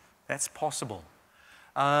 That's possible.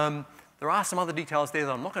 There are some other details there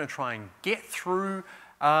that I'm not going to try and get through.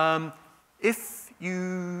 If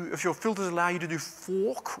your filters allow you to do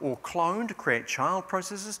fork or clone to create child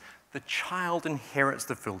processes, the child inherits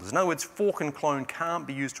the filters. In other words, fork and clone can't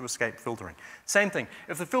be used to escape filtering. Same thing,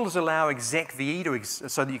 if the filters allow exec_ve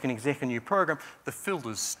so that you can exec a new program, the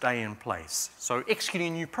filters stay in place. So executing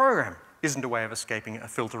a new program isn't a way of escaping a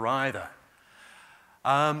filter either.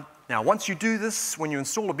 Now, once you do this, when you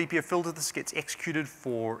install a BPF filter, this gets executed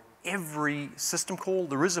for every system call.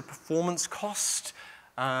 There is a performance cost,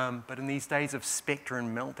 but in these days of Spectre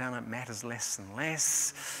and Meltdown, it matters less and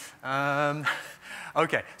less.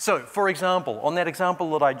 Okay, so for example, on that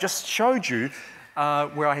example that I just showed you,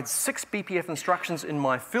 where I had 6 BPF instructions in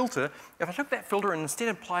my filter, if I took that filter and instead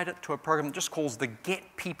applied it to a program that just calls the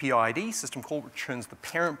getPPID system call, which returns the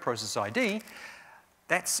parent process ID,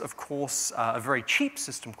 that's, of course, a very cheap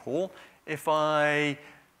system call. If I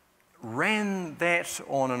ran that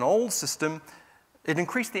on an old system, it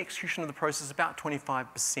increased the execution of the process about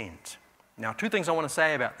 25%. Now, 2 things I want to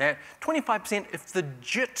say about that. 25% if the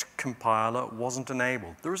JIT compiler wasn't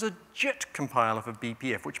enabled. There is a JIT compiler for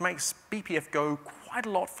BPF, which makes BPF go quite a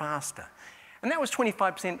lot faster. And that was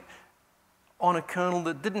 25% on a kernel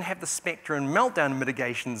that didn't have the Spectre and Meltdown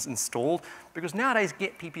mitigations installed, because nowadays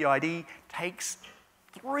getPPID takes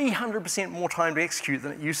 300% more time to execute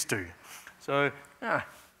than it used to. So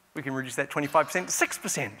we can reduce that 25% to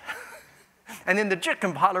 6%. And then the JIT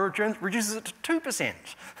compiler reduces it to 2%.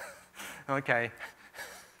 Okay.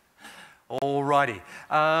 Alrighty.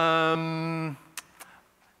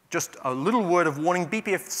 Just a little word of warning.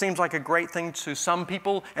 BPF seems like a great thing to some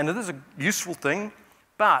people, and it is a useful thing,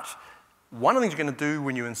 but one of the things you're going to do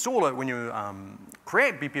when you install it, when you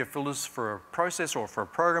create BPF filters for a process or for a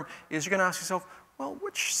program, is you're going to ask yourself, well,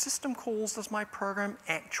 which system calls does my program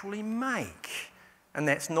actually make? And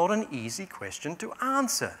that's not an easy question to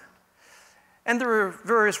answer. And there are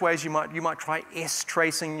various ways you might try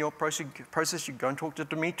S-tracing your process. You can go and talk to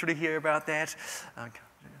Dimitri here about that.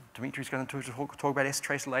 Dimitri's going to talk about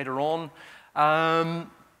S-trace later on.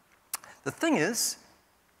 The thing is,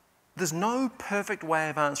 there's no perfect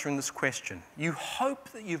way of answering this question. You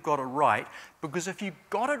hope that you've got it right, because if you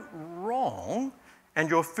got it wrong and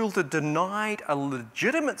your filter denied a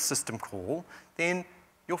legitimate system call, then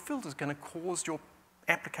your filter is going to cause your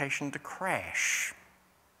application to crash.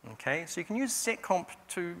 Okay, so you can use Seccomp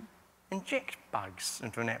to inject bugs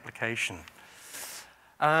into an application.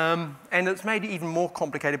 And it's made even more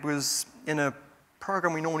complicated because in a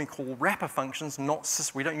program we normally call wrapper functions,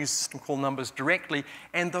 we don't use system call numbers directly,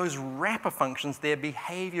 and those wrapper functions, their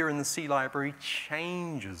behavior in the C library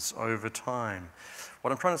changes over time.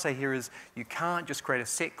 What I'm trying to say here is you can't just create a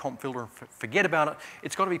Seccomp filter and forget about it.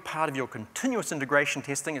 It's got to be part of your continuous integration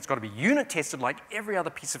testing. It's got to be unit tested like every other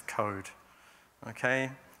piece of code. Okay?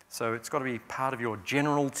 So it's got to be part of your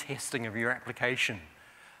general testing of your application.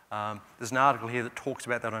 There's an article here that talks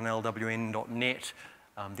about that on lwn.net,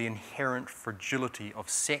 the inherent fragility of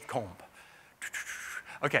Seccomp.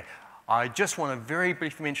 Okay, I just want to very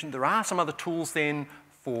briefly mention there are some other tools then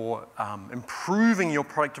for improving your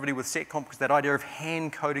productivity with Seccomp, because that idea of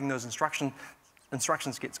hand coding those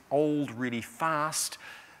instructions gets old really fast.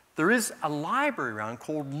 There is a library around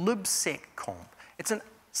called libseccomp. It's a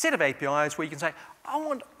set of APIs where you can say, I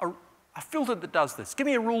want a filter that does this. Give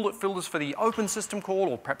me a rule that filters for the open system call,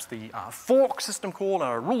 or perhaps the fork system call,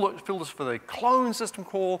 or a rule that filters for the clone system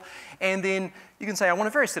call. And then you can say, I want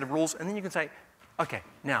a various set of rules. And then you can say, OK,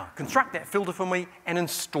 now construct that filter for me and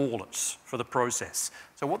install it for the process.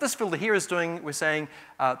 So what this filter here is doing, we're saying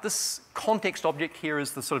this context object here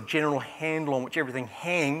is the sort of general handle on which everything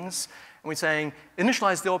hangs. And we're saying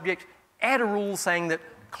initialize the object, add a rule saying that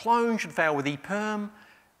clone should fail with eperm,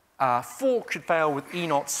 fork should fail with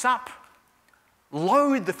e-not-sup,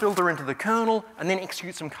 load the filter into the kernel, and then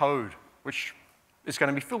execute some code, which is going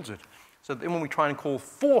to be filtered. So then when we try and call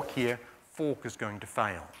fork here, fork is going to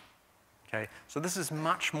fail. Okay? So this is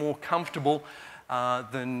much more comfortable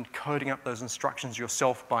than coding up those instructions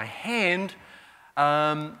yourself by hand.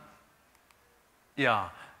 Yeah,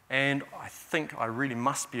 and I think I really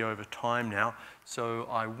must be over time now, so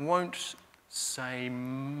I won't say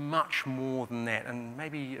much more than that. And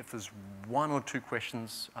maybe if there's one or two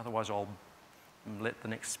questions, otherwise I'll let the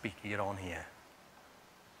next speaker get on here.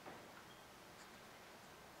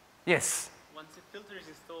 Yes? Once a filter is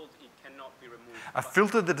installed, it cannot be removed. A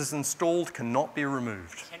filter that is installed cannot be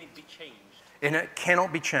removed. Can it be changed? And it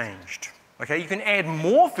cannot be changed. Okay, you can add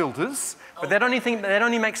more filters, but that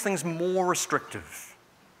only makes things more restrictive.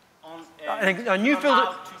 A new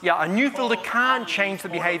filter can't change the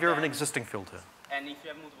behavior of an existing filter. And if you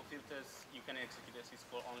have multiple filters, you can execute a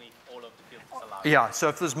syscall only if all of the filters allow. Yeah, so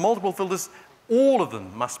if there's multiple filters, all of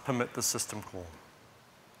them must permit the system call.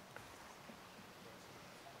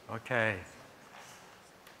 Okay.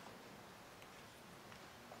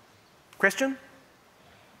 Question?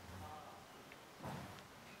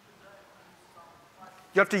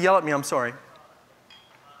 You have to yell at me, I'm sorry.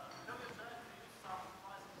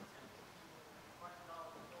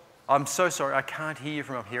 I'm so sorry, I can't hear you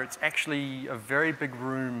from up here. It's actually a very big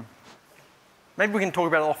room. Maybe we can talk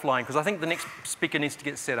about it offline, because I think the next speaker needs to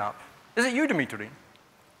get set up. Is it you, Dimitri?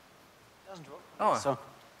 Doesn't work. Oh. So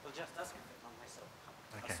we'll just ask it on myself.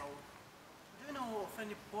 Okay. So, do you know of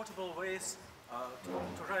any portable ways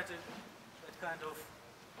to write that kind of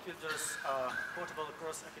filters portable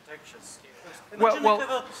across architectures? Imagine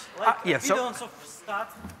you have billions of start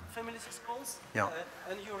family syscalls,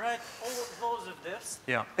 and you write all those of this.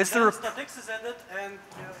 Yeah. Statics is added, and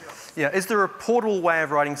yeah. Is there a portable way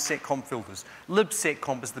of writing Seccomp filters?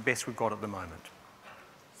 libseccomp is the best we've got at the moment.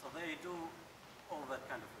 So they do all that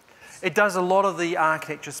kind of filters. It does a lot of the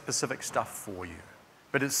architecture-specific stuff for you,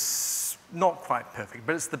 but it's not quite perfect.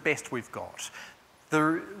 But it's the best we've got.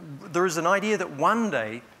 There is an idea that one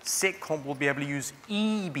day Seccomp will be able to use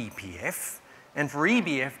eBPF, and for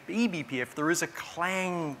eBPF there is a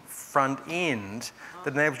Clang front end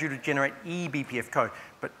that enables you to generate eBPF code.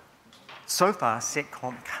 But so far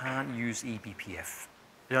Seccomp can't use eBPF.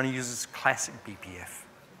 It only uses classic BPF.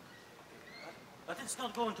 But it's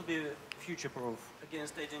not going to be future-proof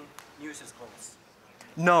against adding new syscalls.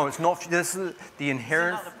 No, it's not. This is the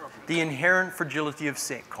inherent fragility of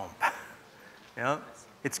Seccomp. Yeah,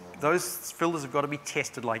 those filters have got to be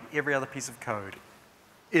tested like every other piece of code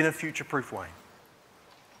in a future-proof way.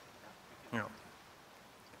 Yeah.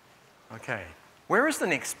 Okay. Where is the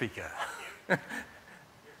next speaker?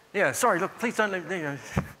 Yeah, sorry, look, please don't leave.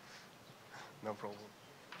 No problem.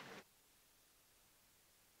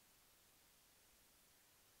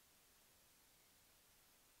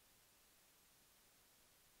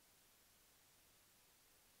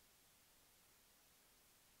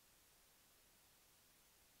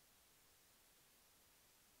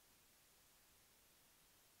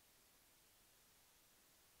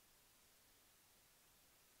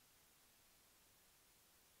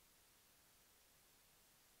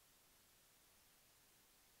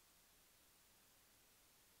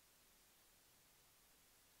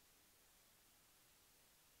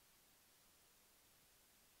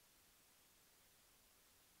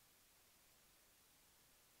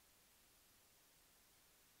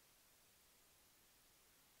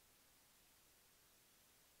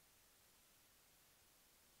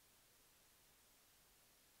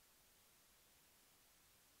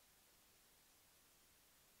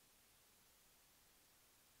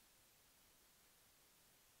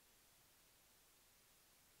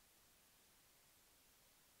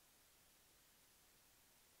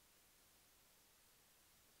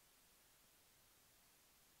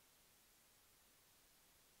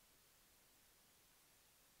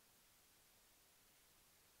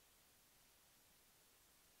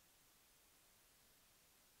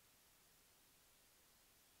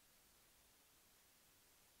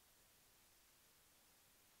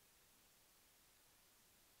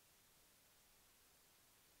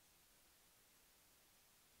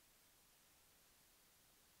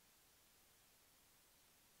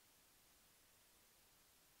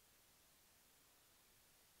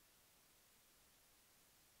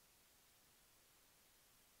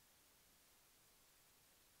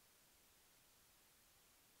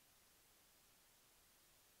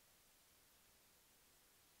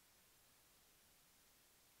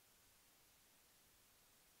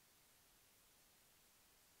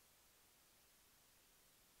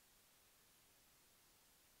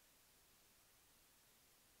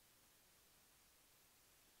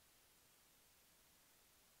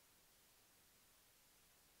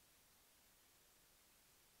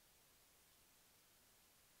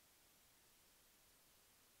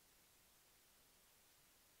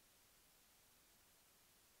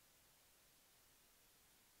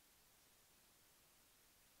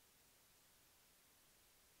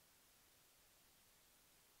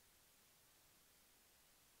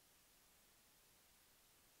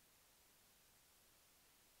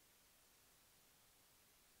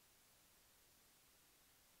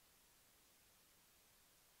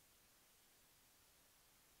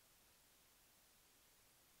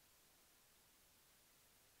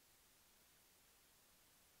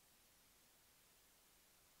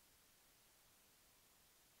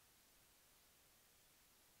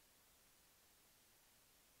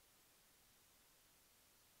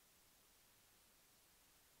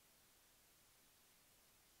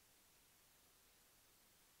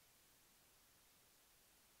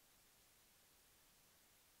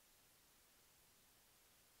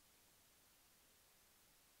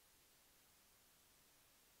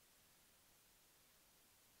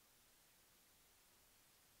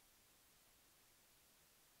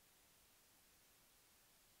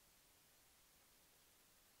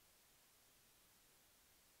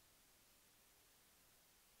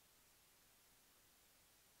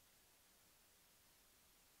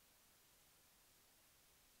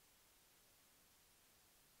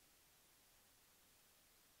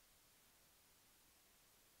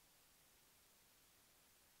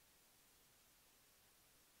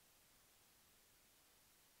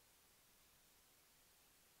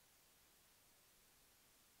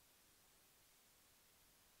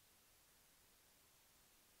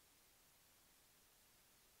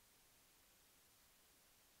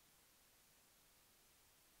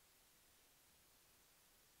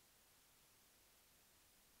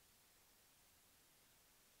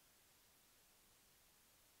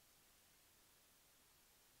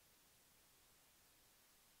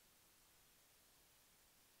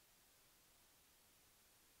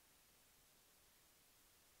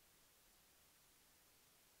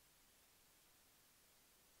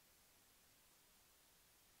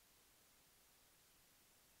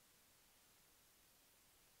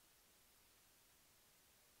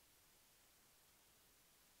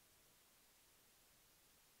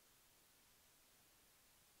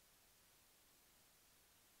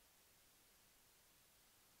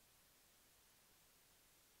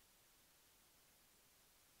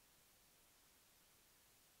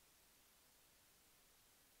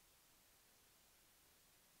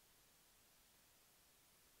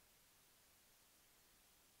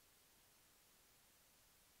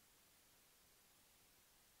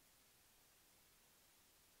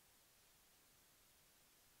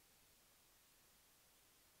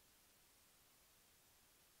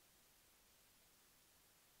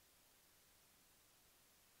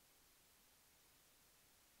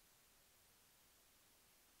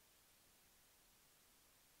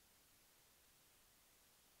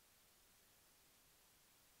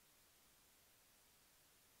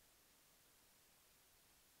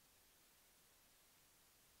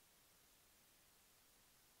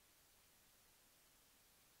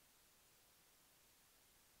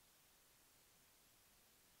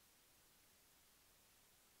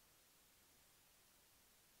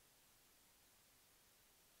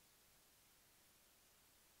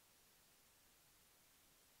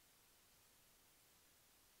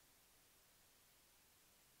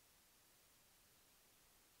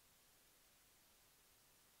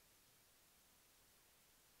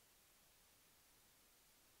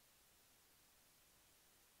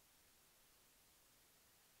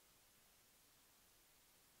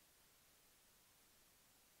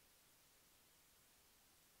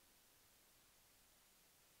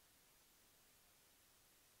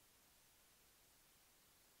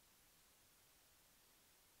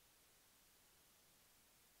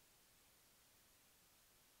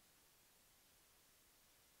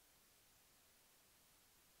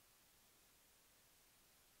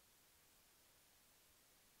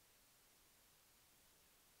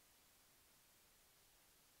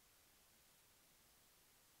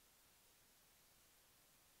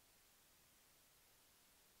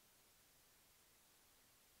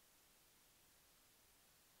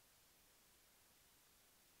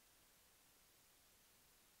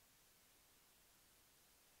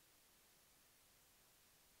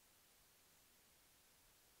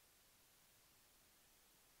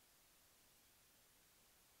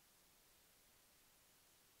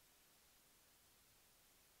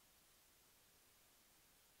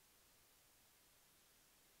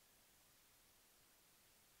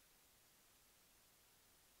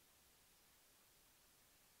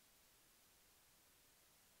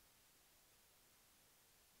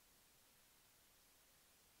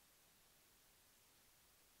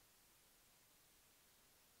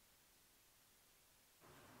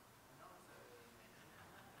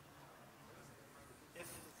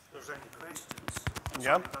 there's any questions.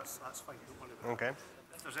 Yeah. That's fine. Don't worry about Okay. it.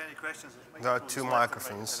 If there's any questions, There are two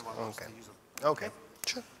microphones. Okay. Okay.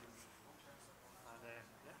 Sure.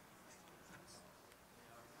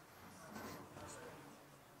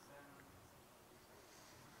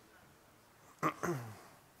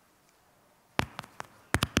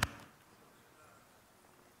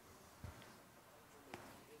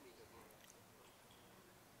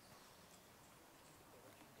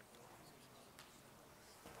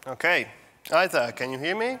 Okay. Hi there. Can you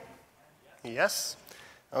hear me? Yes?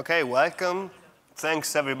 Okay, welcome.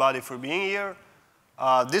 Thanks everybody for being here.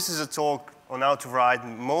 This is a talk on how to write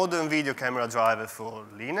modern video camera driver for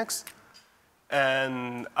Linux.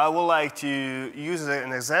 And I would like to use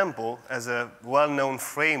an example as a well-known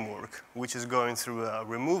framework which is going through a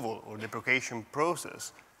removal or deprecation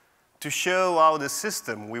process to show how the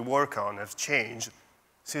system we work on has changed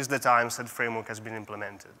since the time said framework has been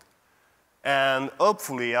implemented. And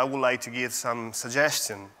hopefully, I would like to give some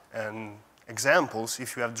suggestions and examples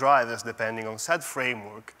if you have drivers depending on said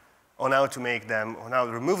framework on how to make them, on how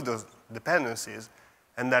to remove those dependencies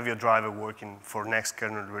and have your driver working for next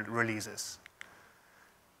kernel releases.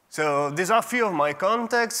 So these are a few of my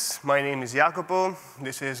contacts. My name is Jacopo.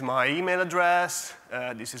 This is my email address.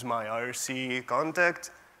 This is my IRC contact.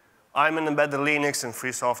 I'm an embedded Linux and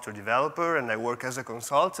free software developer, and I work as a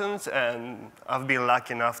consultant, and I've been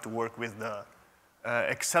lucky enough to work with the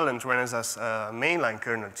excellent Renesas mainline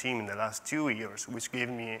kernel team in the last 2 years, which gave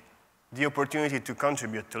me the opportunity to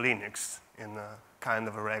contribute to Linux in a kind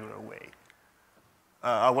of a regular way.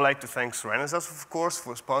 I would like to thank Renesas, of course,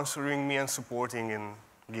 for sponsoring me and supporting in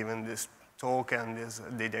giving this talk and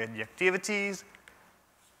the activities.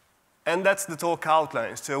 And that's the talk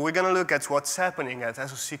outline. So we're going to look at what's happening at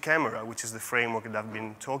SoC Camera, which is the framework that I've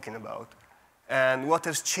been talking about, and what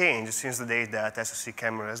has changed since the day that SoC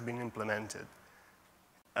Camera has been implemented.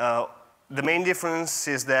 The main difference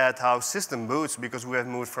is that how system boots, because we have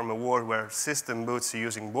moved from a world where system boots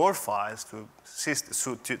using board files to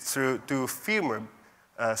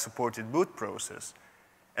firmware-supported boot process.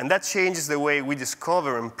 And that changes the way we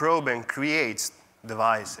discover and probe and create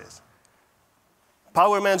devices.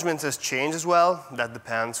 Power management has changed as well. That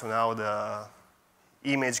depends on how the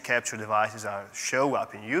image capture devices show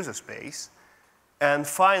up in user space. And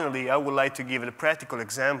finally, I would like to give a practical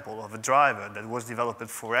example of a driver that was developed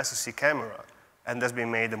for SoC Camera and has been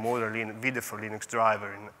made a modern video for Linux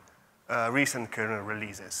driver in recent kernel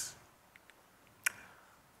releases.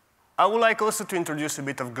 I would like also to introduce a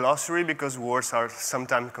bit of glossary because words are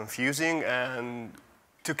sometimes confusing. And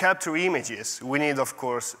to capture images, we need, of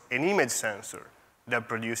course, an image sensor that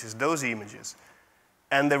produces those images,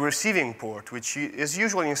 and the receiving port, which is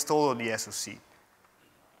usually installed on the SoC.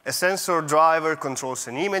 A sensor driver controls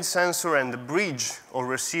an image sensor, and the bridge or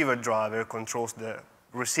receiver driver controls the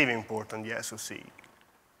receiving port on the SoC.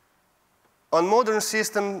 On modern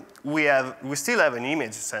systems, we still have an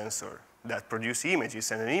image sensor that produces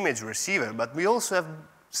images and an image receiver, but we also have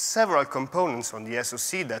several components on the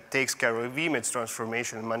SoC that takes care of image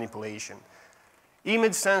transformation and manipulation.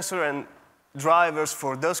 Image sensor and drivers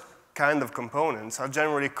for those kind of components are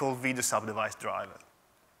generally called video sub-device driver.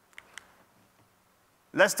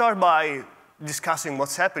 Let's start by discussing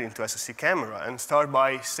what's happening to SoC Camera and start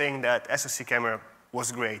by saying that SoC Camera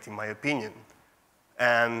was great, in my opinion.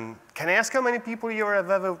 And can I ask how many people here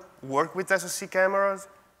have ever worked with SoC cameras?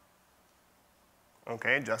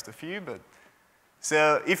 Okay, just a few, but.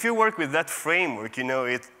 So if you work with that framework, you know,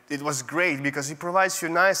 it was great because it provides you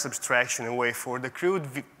a nice abstraction away for the crude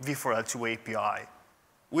V4L2 API,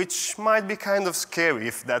 which might be kind of scary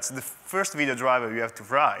if that's the first video driver you have to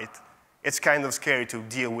write. It's kind of scary to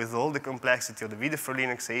deal with all the complexity of the video for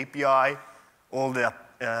Linux API, all the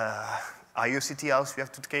IOCTLs you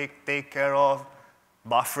have to take care of,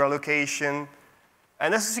 buffer allocation.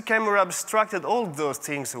 And SoC Camera abstracted all those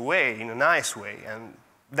things away in a nice way, and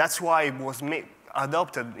that's why it was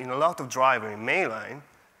adopted in a lot of drivers in mainline.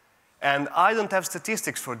 And I don't have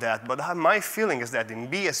statistics for that, but my feeling is that in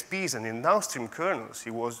BSPs and in downstream kernels,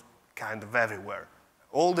 it was kind of everywhere.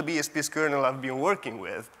 All the BSPs kernel I've been working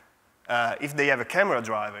with, if they have a camera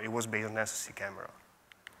driver, it was based on SoC Camera.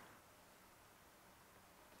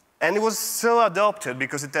 And it was so adopted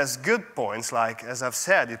because it has good points, like, as I've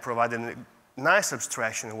said, it provided a nice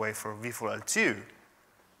abstraction away for V4L2.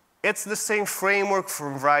 It's the same framework for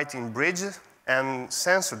writing bridge and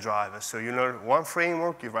sensor drivers. So you learn one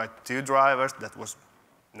framework, you write 2 drivers, that was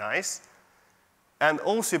nice. And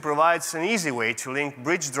also it provides an easy way to link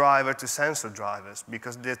bridge driver to sensor drivers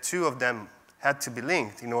because the 2 of them had to be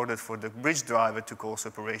linked in order for the bridge driver to cause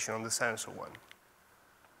operation on the sensor one.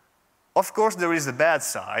 Of course, there is a bad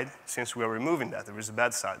side. Since we are removing that, there is a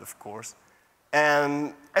bad side, of course.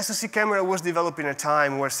 And SoC camera was developed in a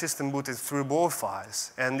time where system booted through board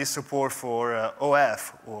files, and this support for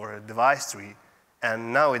OF, or device tree,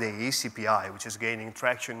 and nowadays eCPI, which is gaining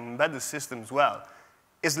traction in embedded systems as well,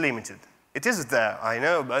 is limited. It is there, I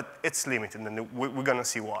know, but it's limited, and we're going to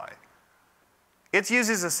see why. It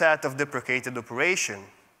uses a set of deprecated operation,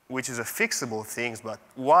 which is a fixable thing, but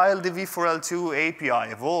while the V4L2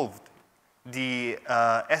 API evolved, the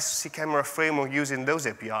SoC camera framework using those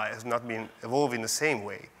API has not been evolved in the same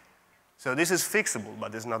way. So this is fixable,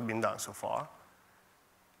 but it's not been done so far.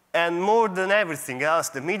 And more than everything else,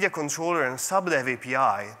 the media controller and subdev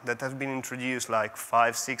API that have been introduced like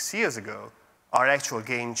 5, 6 years ago are actual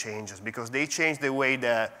game changers because they change the way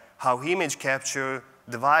that how image capture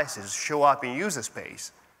devices show up in user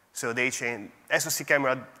space. So they change, SoC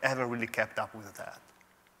camera haven't really kept up with that.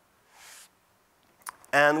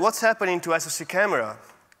 And what's happening to SoC camera?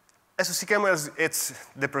 SoC camera, it's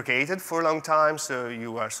deprecated for a long time, so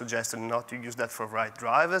you are suggested not to use that for write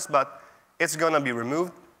drivers, but it's going to be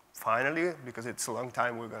removed, finally, because it's a long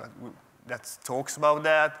time that talks about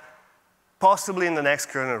that, possibly in the next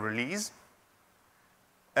kernel release.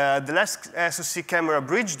 The last SoC camera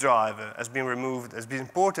bridge driver has been removed, has been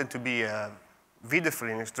imported to be a VDF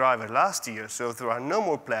Linux driver last year, so there are no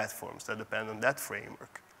more platforms that depend on that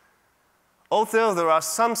framework. Although there are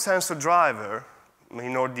some sensor drivers,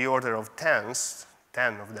 in the order of 10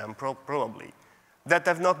 of them probably, that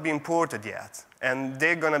have not been ported yet, and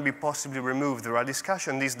they're going to be possibly removed. There are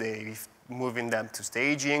discussions these days moving them to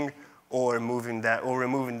staging or removing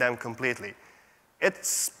them completely.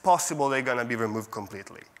 It's possible they're going to be removed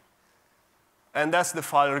completely. And that's the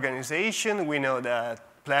file organization. We know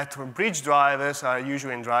that platform bridge drivers are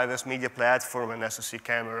usually in drivers media platform, and SoC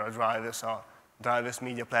camera drivers are drivers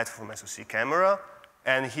media platform SoC camera.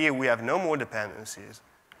 And here we have no more dependencies.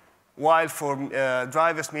 While for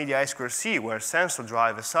drivers media I2C, where sensor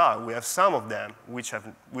drivers are, we have some of them which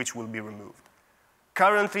will be removed.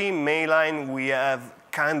 Currently, mainline, we have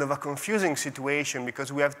kind of a confusing situation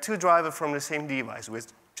because we have two drivers from the same device, which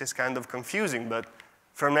is kind of confusing, but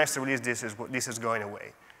from next release, this is going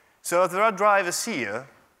away. So there are drivers here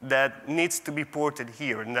that needs to be ported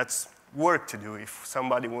here, and that's work to do. If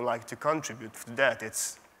somebody would like to contribute to that,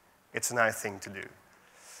 it's a nice thing to do.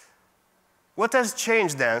 What has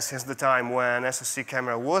changed then since the time when SoC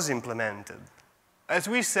camera was implemented? As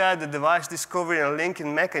we said, the device discovery and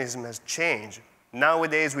linking mechanism has changed.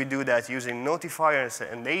 Nowadays, we do that using notifiers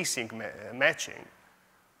and async matching.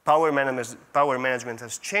 Power management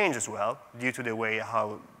has changed as well due to the way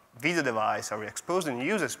how video devices are exposed in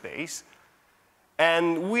user space.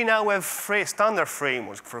 And we now have standard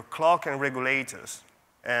frameworks for clock and regulators.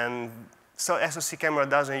 And so SoC camera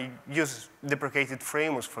doesn't use deprecated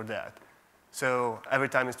frameworks for that. So every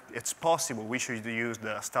time it's possible, we should use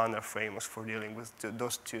the standard frameworks for dealing with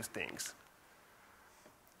those two things.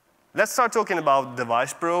 Let's start talking about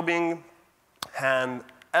device probing and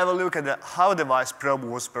have a look at how device probe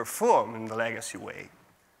was performed in the legacy way.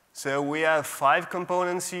 So we have 5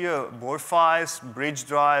 components here: board files, bridge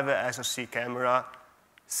driver, SoC camera,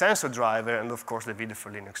 sensor driver, and of course the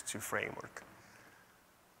VDF Linux 2 framework.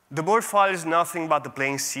 The board file is nothing but the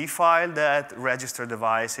plain C file that registers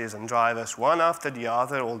devices and drivers one after the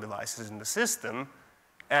other, all devices in the system.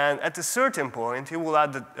 And at a certain point, it will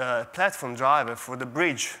add the platform driver for the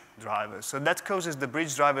bridge driver. So that causes the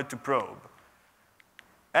bridge driver to probe.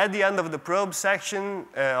 At the end of the probe section,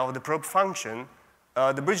 of the probe function,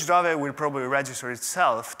 the bridge driver will probably register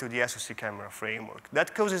itself to the SoC camera framework.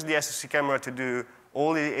 That causes the SoC camera to do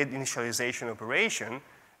all the initialization operation,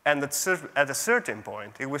 and at a certain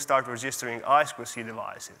point, it will start registering I2C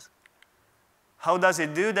devices. How does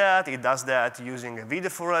it do that? It does that using a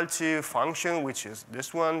V4L2 function, which is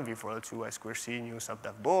this one, V4L2 I2C new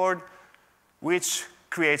subdev board, which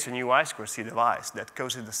creates a new I2C device that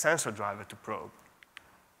causes the sensor driver to probe.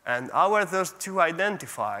 And how are those two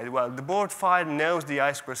identified? Well, the board file knows the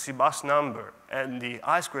I2C bus number and the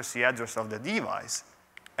I2C address of the device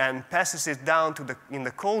and passes it down to in the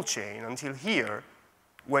call chain until here,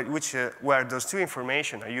 where those two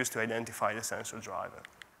information are used to identify the sensor driver.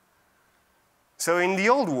 So in the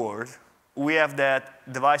old world, we have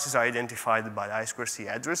that devices are identified by I2C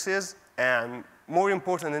addresses, and more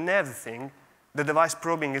important than everything, the device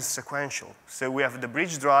probing is sequential. So we have the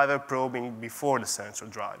bridge driver probing before the sensor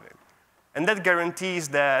driver. And that guarantees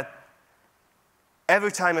that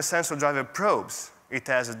every time a sensor driver probes, it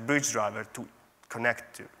has a bridge driver to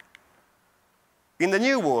connect to. In the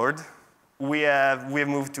new world, we have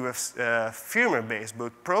moved to a firmware-based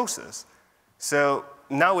boot process. So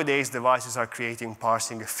nowadays, devices are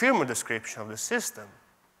parsing a firmware description of the system.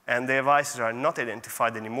 And the devices are not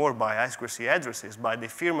identified anymore by I2C addresses, by the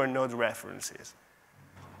firmware node references.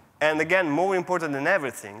 And again, more important than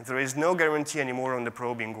everything, there is no guarantee anymore on the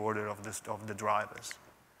probing order of the drivers.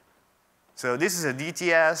 So this is a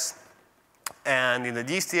DTS. And in the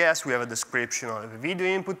DTS, we have a description of a video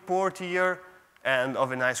input port here and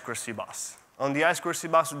of an I2C bus. On the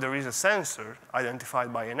I2C bus, there is a sensor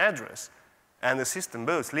identified by an address. And the system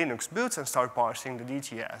boots, Linux boots, and starts parsing the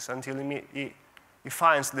DTS until he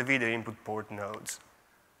finds the video input port nodes.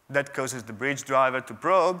 That causes the bridge driver to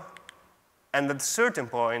probe, and at a certain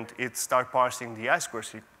point, it starts parsing the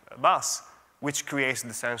I2C bus, which creates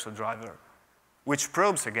the sensor driver, which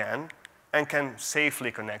probes again and can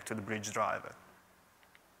safely connect to the bridge driver.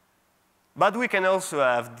 But we can also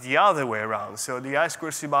have the other way around. So the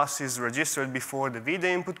I2C bus is registered before the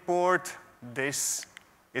video input port. This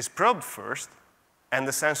is probed first, and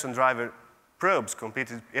the sensor driver probes,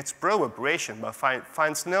 completed its probe operation, but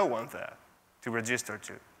finds no one there to register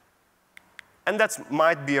to. And that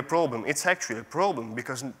might be a problem. It's actually a problem,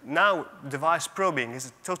 because now device probing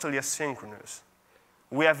is totally asynchronous.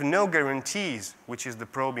 We have no guarantees, which is the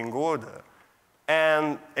probing order.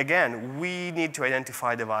 And again, we need to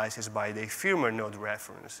identify devices by their firmware node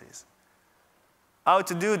references. How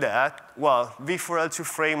to do that? Well, V4L2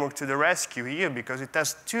 framework to the rescue here, because it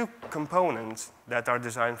has two components that are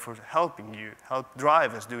designed for helping you, help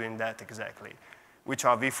drivers doing that exactly, which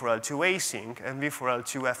are V4L2 async and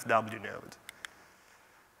V4L2 FW node.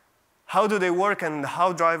 How do they work and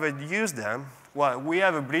how drivers use them? Well, we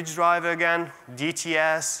have a bridge driver again,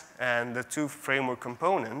 DTS, and the two framework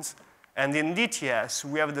components. And in DTS,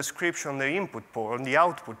 we have a description on the input port, on the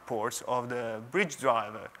output ports of the bridge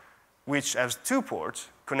driver, which has two ports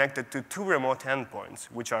connected to two remote endpoints,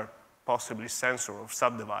 which are possibly sensor or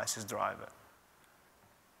sub-devices driver.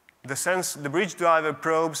 The bridge driver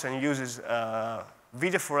probes and uses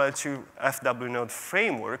V4L2 FW node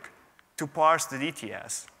framework to parse the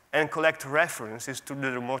DTS and collect references to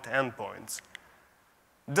the remote endpoints.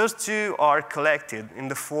 Those two are collected in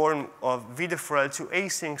the form of V4L2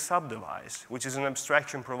 async sub-device, which is an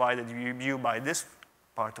abstraction provided you by this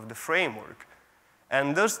part of the framework.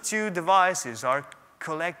 And those two devices are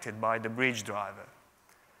collected by the bridge driver.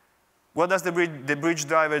 What does the bridge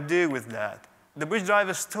driver do with that? The bridge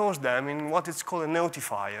driver stores them in what is called a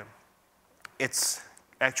notifier. It's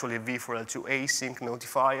actually a V4L2 async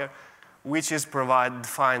notifier, which is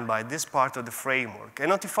defined by this part of the framework. A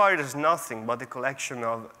notifier is nothing but a collection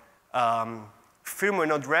of firmware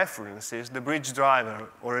node references the bridge driver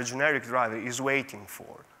or a generic driver is waiting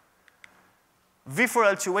for.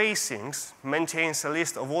 V4L2 asyncs maintains a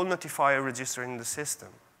list of all notifier registers in the system.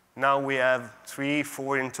 Now we have 3,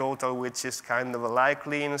 4 in total, which is kind of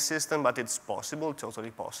likely in a system, but it's possible, totally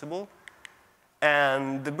possible.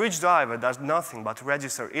 And the bridge driver does nothing but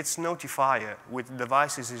register its notifier with the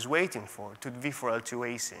devices it's waiting for to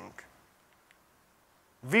V4L2 async.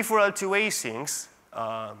 V4L2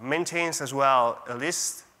 asyncs maintains as well a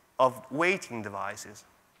list of waiting devices.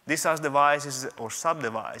 These are devices or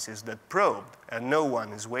sub-devices that probed, and no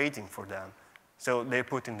one is waiting for them. So they're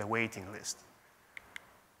put in the waiting list.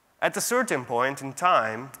 At a certain point in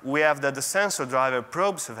time, we have that the sensor driver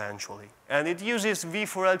probes eventually, and it uses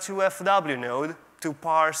V4L2 FW node to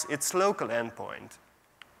parse its local endpoint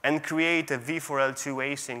and create a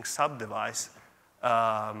V4L2 async sub-device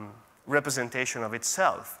representation of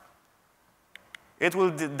itself. It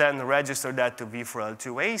will then register that to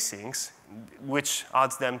V4L2 asyncs, which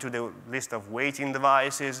adds them to the list of waiting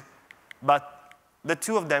devices, but the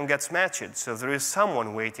two of them gets matched, so there is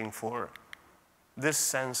someone waiting for this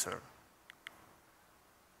sensor.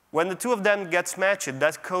 When the two of them gets matched,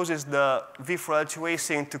 that causes the V4L2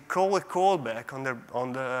 async to call a callback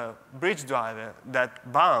on the bridge driver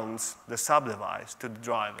that bounds the sub-device to the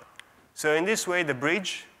driver. So in this way, the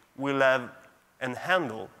bridge will have and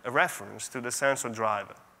handle a reference to the sensor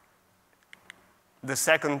driver. The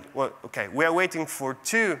second, well, okay, we are waiting for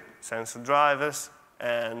two sensor drivers,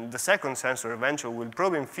 and the second sensor eventually will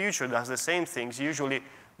probe in future does the same things. Usually,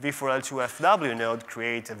 V4L2 FW node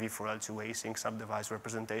create a V4L2 async sub-device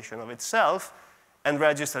representation of itself and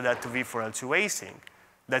register that to V4L2 async.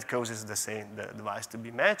 That causes the device to be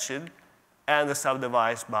matched and the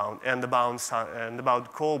sub-device bound and the bound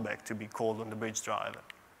callback to be called on the bridge driver.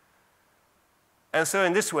 And so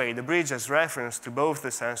in this way, the bridge has reference to both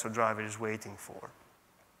the sensor driver is waiting for.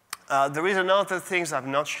 There is another thing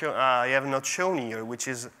I have not shown here, which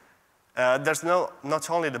is there's not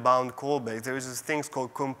only the bound callback, there is this thing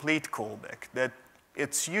called complete callback that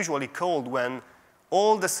it's usually called when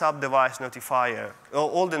all the sub-device notifier,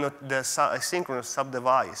 all the asynchronous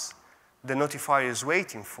sub-device the notifier is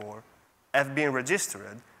waiting for have been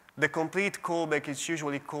registered, the complete callback is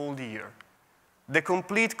usually called here. The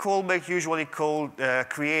complete callback usually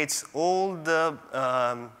creates all the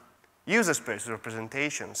user space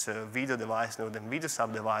representations, so video device node and video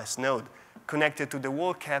sub-device node, connected to the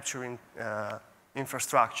wall capturing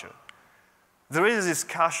infrastructure. There is a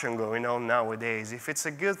discussion going on nowadays if it's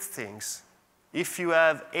a good thing. If you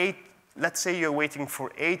have 8, let's say you're waiting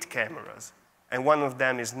for 8 cameras, and one of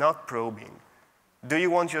them is not probing, do you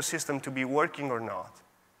want your system to be working or not?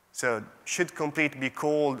 So should complete be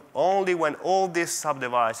called only when all these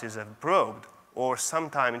sub-devices have probed, or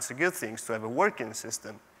sometimes it's a good thing to have a working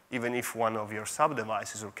system, even if one of your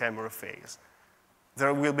sub-devices or camera fails.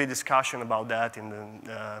 There will be discussion about that in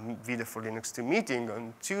the Video for Linux 2 meeting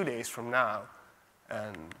on 2 days from now,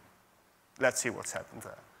 and let's see what's happened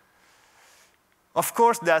there. Of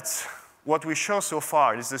course, that's what we show so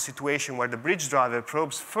far is the situation where the bridge driver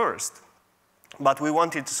probes first, but we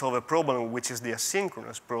wanted to solve a problem which is the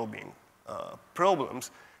asynchronous probing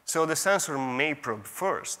problems, so the sensor may probe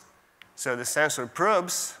first. So the sensor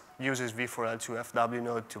probes, uses V4L2FW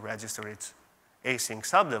node to register its async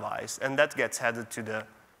sub-device, and that gets added to the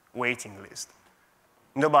waiting list.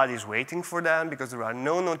 Nobody's waiting for them because there are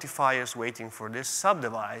no notifiers waiting for this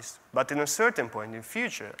sub-device, but in a certain point in the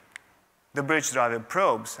future, the bridge driver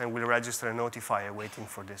probes and will register a notifier waiting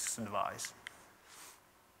for this device.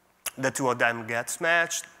 The two of them gets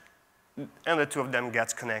matched, and the two of them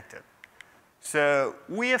gets connected. So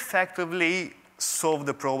we effectively solve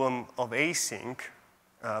the problem of async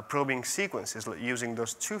probing sequences using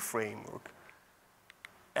those two frameworks.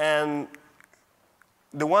 And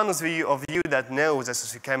the one of you that knows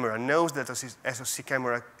SoC camera knows that SoC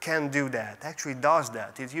camera can do that, actually does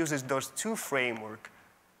that. It uses those two frameworks.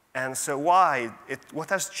 And so what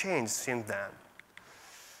has changed since then?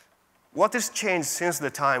 What has changed since the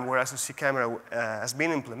time where SoC camera has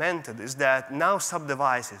been implemented is that now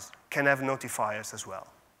sub-devices can have notifiers as well.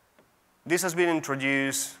 This has been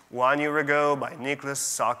introduced 1 year ago by Nicholas,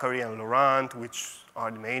 Zachary, and Laurent, which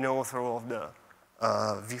are the main author of the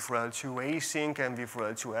V4L2 async and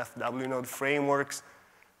V4L2FW node frameworks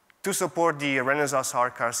to support the Renesas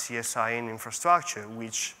RCAR CSI infrastructure,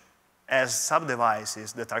 which has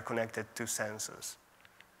sub-devices that are connected to sensors.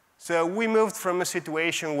 So we moved from a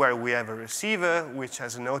situation where we have a receiver which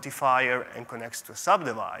has a notifier and connects to a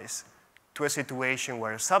sub-device to a situation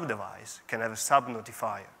where a sub-device can have a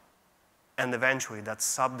sub-notifier. And eventually that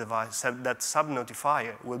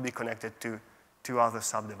sub-notifier will be connected to other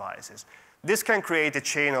sub-devices. This can create a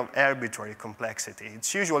chain of arbitrary complexity.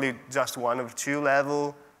 It's usually just 1 or 2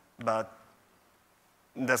 level, but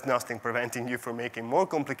there's nothing preventing you from making more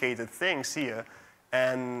complicated things here.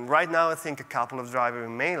 And right now, I think a couple of driver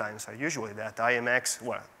and mainlines are usually that. IMX,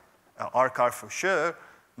 well, RCAR for sure,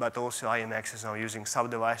 but also IMX is now using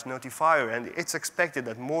sub-device notifier, and it's expected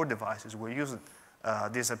that more devices will use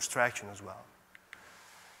this abstraction as well.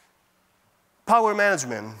 Power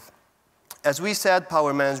management. As we said,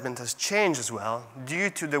 power management has changed as well due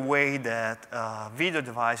to the way that video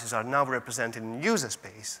devices are now represented in user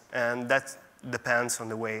space, and that depends on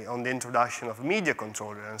the introduction of media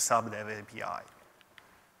controller and sub-dev API.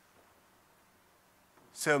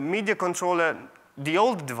 So media controller, the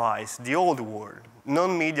old device, the old world,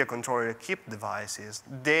 non-media controller equipped devices,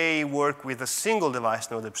 they work with a single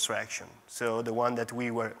device node abstraction. So the one that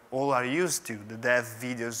we all are used to, the dev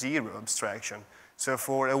video 0 abstraction. So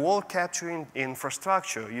for a wall capturing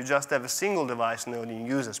infrastructure, you just have a single device node in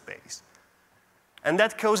user space. And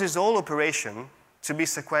that causes all operation to be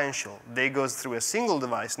sequential. They go through a single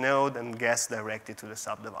device node and gets directed to the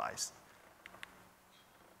sub-device.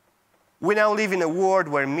 We now live in a world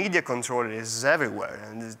where media controller is everywhere,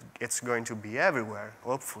 and it's going to be everywhere,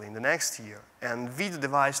 hopefully, in the next year. And video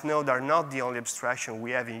device node are not the only abstraction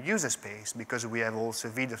we have in user space, because we have also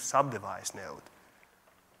video sub-device node.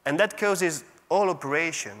 And that causes all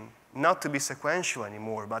operation not to be sequential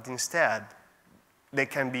anymore, but instead, they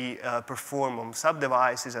can be performed on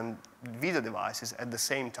sub-devices and video devices at the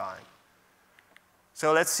same time.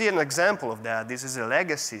 So let's see an example of that. This is a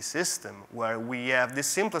legacy system where we have the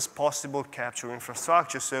simplest possible capture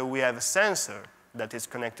infrastructure. So we have a sensor that is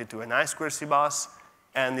connected to an I2C bus,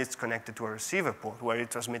 and it's connected to a receiver port where it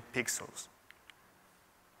transmits pixels.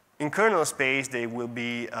 In kernel space, they will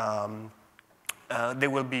be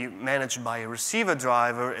managed by a receiver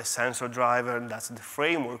driver, a sensor driver. That's the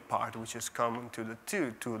framework part, which is common to the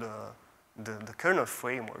kernel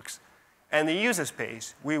frameworks. And in user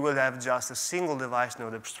space, we will have just a single device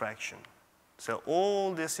node abstraction. So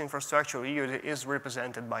all this infrastructure here is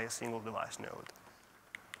represented by a single device node.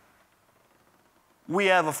 We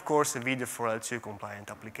have, of course, a V4L2 compliant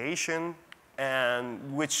application,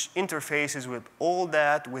 and which interfaces with all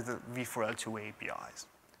that with the V4L2 APIs.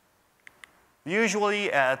 Usually,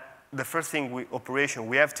 the first operation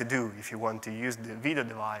we have to do if you want to use the video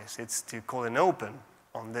device, it's to call an open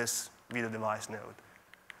on this video device node.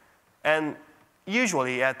 And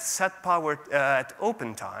usually at at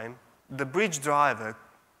open time, the bridge driver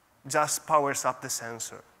just powers up the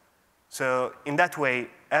sensor. So in that way,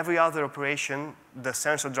 every other operation, the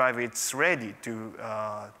sensor driver is ready to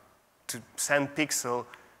send pixel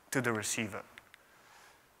to the receiver.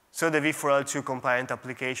 So the V4L2 compliant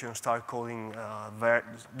applications start calling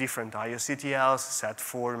different IOCTLs, set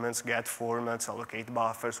formats, get formats, allocate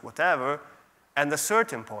buffers, whatever, and a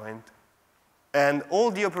certain point, and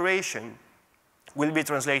all the operation will be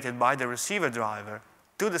translated by the receiver driver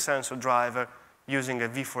to the sensor driver using a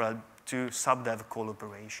V4L2 subdev call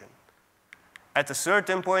operation. At a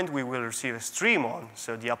certain point, we will receive a stream on,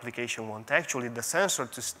 so the application wants actually the sensor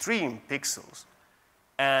to stream pixels.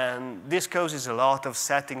 And this causes a lot of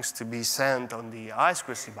settings to be sent on the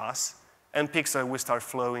I2C bus, and pixels will start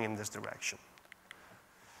flowing in this direction.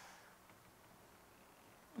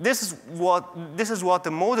 This is what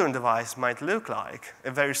a modern device might look like,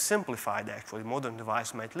 a very simplified, actually, modern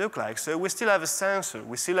device might look like. So we still have a sensor,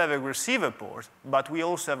 we still have a receiver port, but we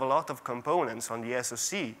also have a lot of components on the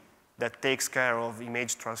SoC that takes care of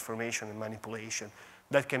image transformation and manipulation.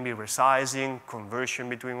 That can be resizing, conversion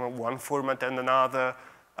between one format and another,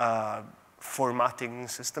 formatting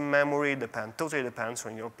system memory, totally depends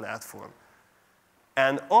on your platform.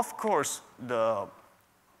 And of course, the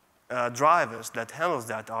drivers that handles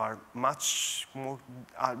that are much more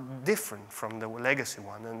different from the legacy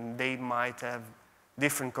one, and they might have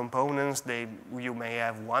different components. You may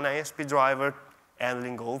have one ISP driver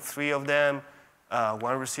handling all three of them,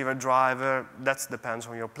 one receiver driver. That depends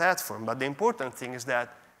on your platform. But the important thing is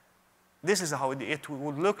that this is how it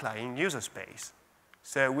would look like in user space.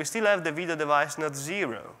 So we still have the video device node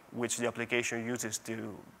 0, which the application uses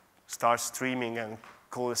to start streaming and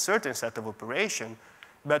call a certain set of operation.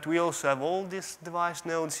 But we also have all these device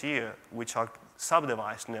nodes here, which are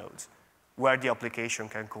sub-device nodes, where the application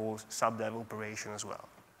can call sub-dev operation as well.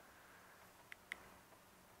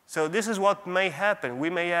 So this is what may happen. We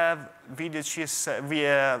may have video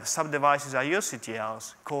via sub-devices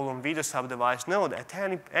IOCTLs call on video sub-device node at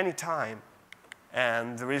any time.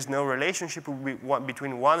 And there is no relationship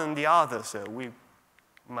between one and the other, so we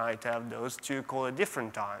might have those two call at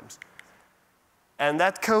different times. And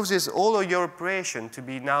that causes all of your operation to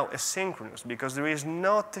be now asynchronous, because there is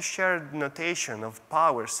not a shared notation of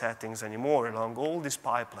power settings anymore along all this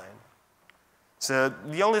pipeline. So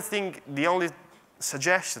the only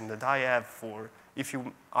suggestion that I have for if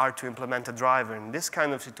you are to implement a driver in this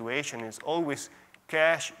kind of situation is always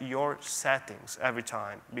cache your settings every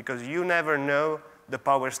time, because you never know the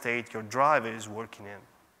power state your driver is working in.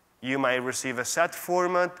 You might receive a set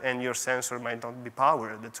format and your sensor might not be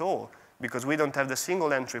powered at all, because we don't have the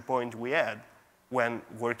single entry point we had when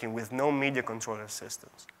working with no media controller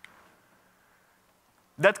systems.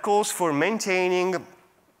 That calls for maintaining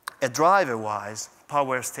a driver-wise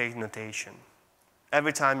power state notation.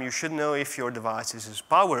 Every time you should know if your device is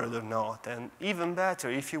powered or not, and even better,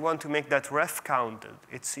 if you want to make that ref counted,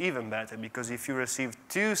 it's even better, because if you receive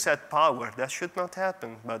 2 set power, that should not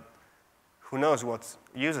happen, but who knows what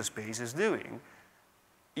user space is doing.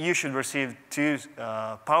 You should receive 2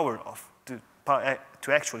 power off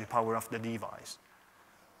to actually power off the device.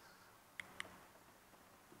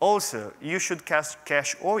 Also, you should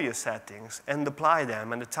cache all your settings and apply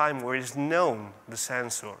them at a time where it's known the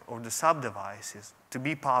sensor or the sub-devices to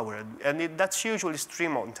be powered. And that's usually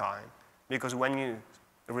stream on time, because when you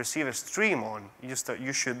receive a stream on,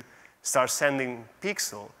 you should start sending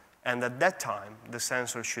pixel, and at that time, the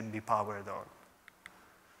sensor should be powered on.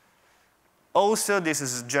 Also, this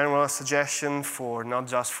is a general suggestion for not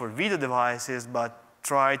just for video devices, but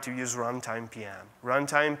try to use runtime PM.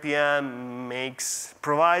 Runtime PM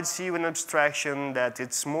provides you an abstraction that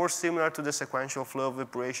it's more similar to the sequential flow of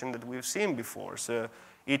operation that we've seen before. So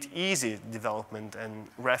it eases development and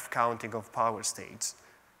ref counting of power states.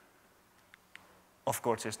 Of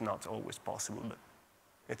course, it's not always possible, but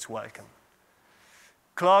it's welcome.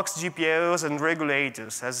 Clocks, GPIOs, and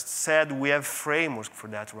regulators. As said, we have frameworks for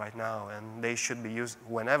that right now, and they should be used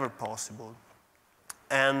whenever possible.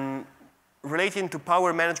 And relating to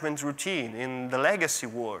power management routine, in the legacy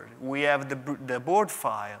world, we have the board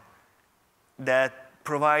file that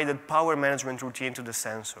provided power management routine to the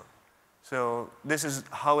sensor. So this is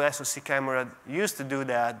how SoC camera used to do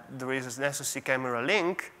that. There is an SoC camera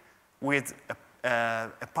link with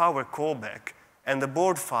a power callback, and the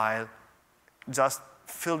board file just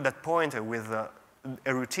filled that pointer with a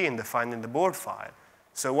routine defined in the board file.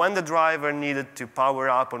 So when the driver needed to power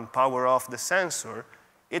up and power off the sensor,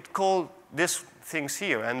 it called these things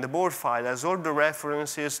here, and the board file has all the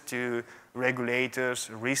references to regulators,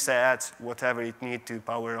 resets, whatever it needs to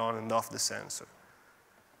power on and off the sensor.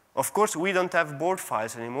 Of course, we don't have board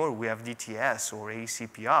files anymore. We have DTS or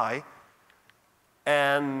ACPI.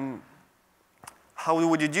 And how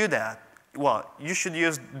would you do that? Well, you should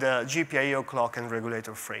use the GPIO clock and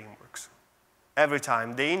regulator frameworks. Every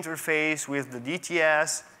time they interface with the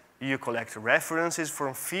DTS, you collect references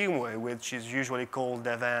from firmware, which is usually called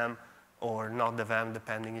devm or not devm,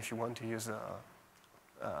 depending if you want to use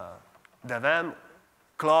devm,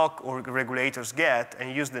 clock, or regulators get,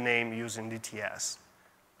 and use the name using DTS.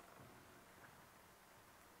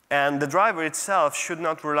 And the driver itself should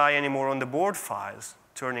not rely anymore on the board files,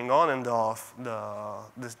 turning on and off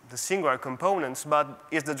the singular components, but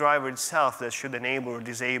it's the driver itself that should enable or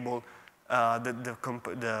disable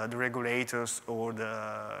the regulators or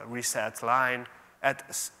the reset line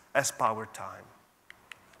as power time.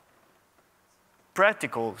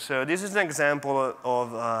 Practical, so this is an example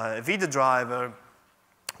of a video driver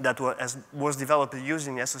that was developed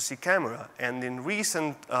using SoC camera, and in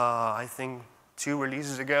recent, I think 2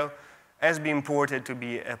 releases ago, has been ported to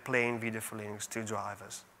be a plain video for Linux 2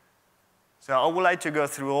 drivers. So I would like to go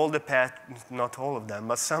through all the patches, not all of them,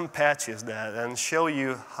 but some patches that, and show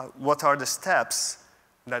you what are the steps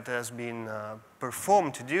that has been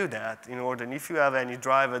performed to do that in order, and if you have any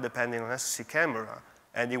driver depending on SoC camera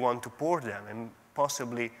and you want to port them and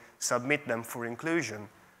possibly submit them for inclusion,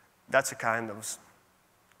 that's a kind of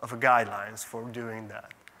a guidelines for doing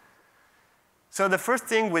that. So the first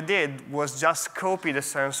thing we did was just copy the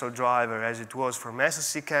sensor driver as it was from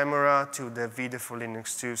SoC camera to the video for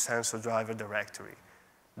Linux 2 sensor driver directory.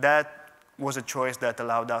 That was a choice that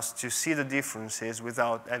allowed us to see the differences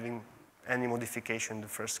without having any modification in the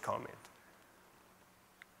first commit.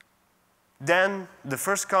 Then the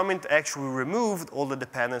first commit actually removed all the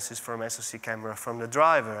dependencies from SoC camera from the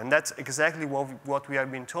driver, and that's exactly what we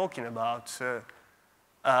have been talking about.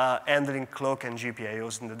 Handling clock and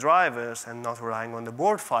GPIOs in the drivers and not relying on the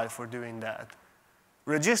board file for doing that.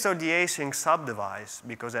 Register the async subdevice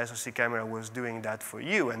because SoC camera was doing that for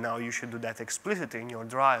you, and now you should do that explicitly in your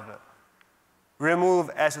driver.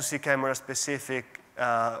 Remove SoC camera specific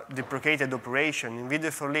deprecated operation. In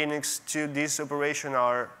video for Linux 2, these operations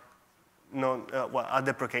are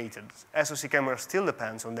deprecated. SoC camera still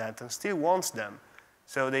depends on that and still wants them,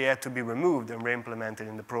 so they had to be removed and re-implemented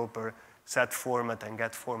in the proper set format and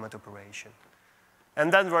get format operation.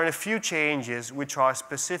 And then there are a few changes which are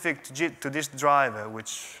specific to this driver,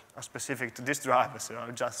 which are specific to this driver, so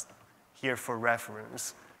are just here for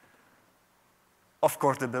reference. Of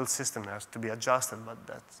course, the build system has to be adjusted, but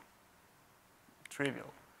that's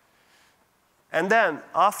trivial. And then,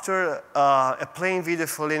 after a plain video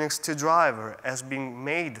for Linux 2 driver has been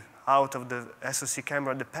made out of the SoC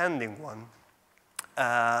camera depending one,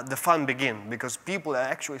 the fun begins because people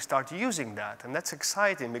actually start using that, and that's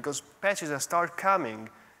exciting because patches start coming,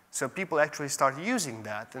 so people actually start using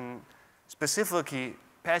that, and specifically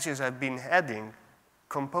patches have been adding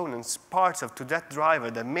components, parts to that driver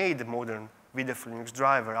that made the modern video for Linux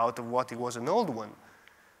driver out of what it was an old one.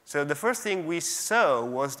 So the first thing we saw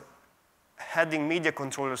was adding media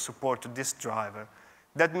controller support to this driver.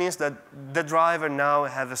 That means that the driver now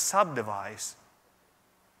has a subdevice.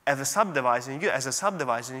 As a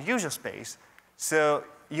subdevice in user space. So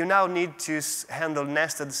you now need to handle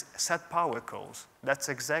nested set power calls. That's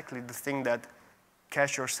exactly the thing that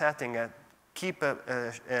cache your setting and keep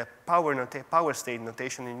a power state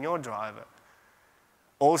notation in your driver.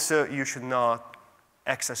 Also, you should not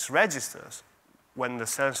access registers when the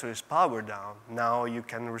sensor is powered down. Now you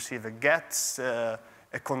can receive a get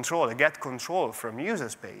control from user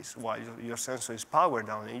space while your sensor is powered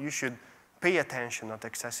down, and you should pay attention not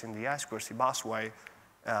accessing the accuracy bus while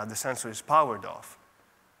the sensor is powered off.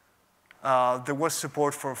 There was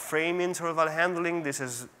support for frame interval handling. This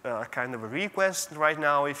is kind of a request right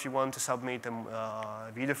now. If you want to submit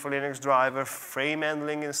a video for Linux driver, frame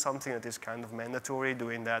handling is something that is kind of mandatory,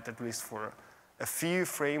 doing that at least for a few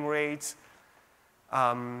frame rates.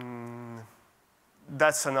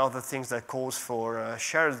 That's another thing that calls for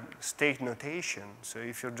shared state notation. So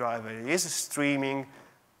if your driver is streaming,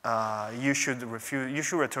 you should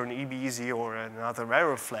return EBZ or another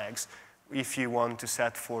error flags if you want to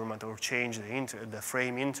set format or change the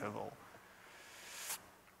frame interval.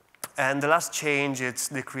 And the last change, it's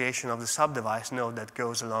the creation of the subdevice node that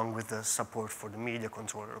goes along with the support for the media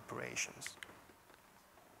controller operations.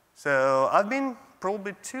 So I've been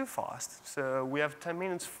probably too fast. So we have 10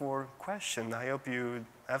 minutes for questions. I hope you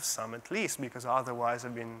have some at least, because otherwise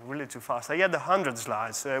I've been really too fast. I had 100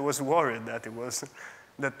 slides, so I was worried that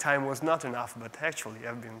that time was not enough, but actually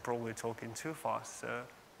I've been probably talking too fast. So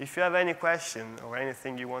if you have any question or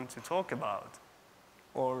anything you want to talk about,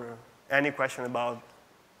 or any question about,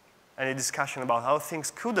 any discussion about how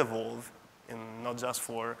things could evolve, not just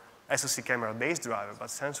for SoC camera-based driver,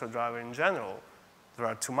 but sensor driver in general, there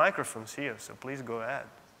are 2 microphones here, so please go ahead.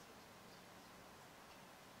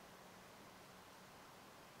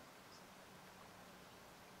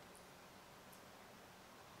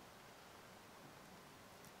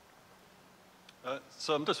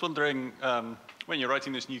 So I'm just wondering, when you're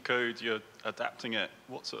writing this new code, you're adapting it,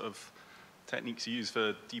 what sort of techniques you use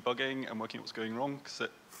for debugging and working out what's going wrong? Because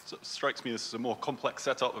it sort of strikes me as a more complex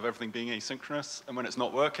setup of everything being asynchronous, and when it's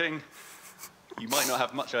not working, you might not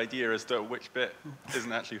have much idea as to which bit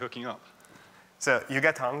isn't actually hooking up. So you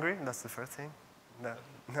get hungry, that's the first thing.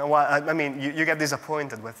 No, well, I mean, you get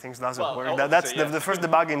disappointed when things doesn't work. That's the first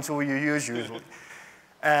debugging tool you use usually.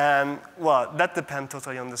 And well, that depends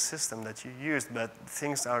totally on the system that you use, but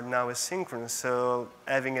things are now asynchronous, so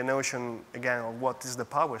having a notion, again, of what is the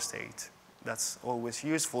power state, that's always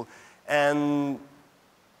useful. And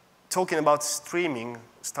talking about streaming,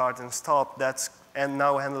 start and stop, that's and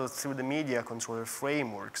now handled through the media controller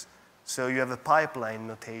frameworks. So you have a pipeline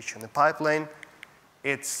notation. A pipeline,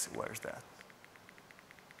 it's, where's that?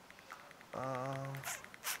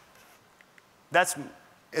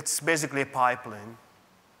 It's basically a pipeline.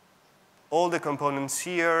 All the components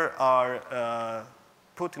here are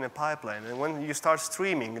put in a pipeline. And when you start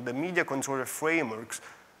streaming, the media controller frameworks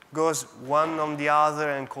goes one on the other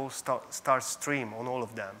and start stream on all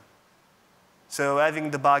of them. So having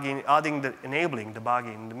debugging, enabling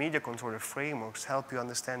debugging in the media controller frameworks help you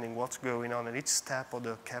understanding what's going on at each step of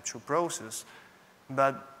the capture process.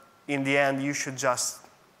 But in the end, you should just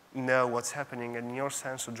know what's happening in your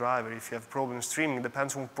sensor driver. If you have problems streaming, it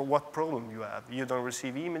depends on what problem you have. You don't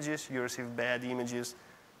receive images, you receive bad images,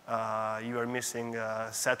 you are missing a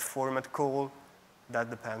set format call. That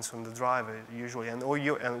depends on the driver usually, and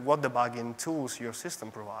what debugging tools your system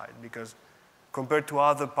provide, because compared to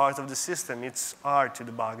other parts of the system, it's hard to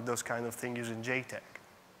debug those kind of things using JTAG.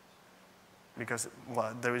 Because,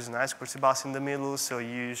 well, there is an I2C bus in the middle, so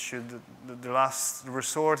you should, the last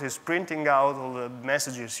resort is printing out all the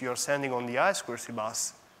messages you're sending on the I2C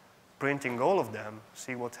bus, printing all of them,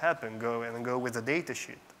 see what happened, go with the data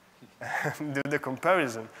sheet, and do the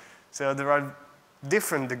comparison. So there are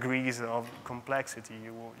different degrees of complexity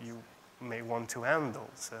you may want to handle.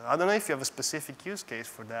 So I don't know if you have a specific use case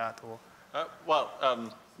for that, or.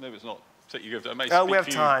 Maybe it's not particularly good. I may we have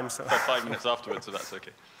speak to time, you so. for 5 minutes afterwards, so that's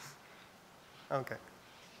okay. Okay.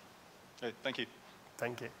 Okay, thank you.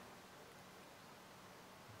 Thank you.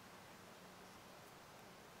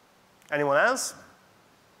 Anyone else?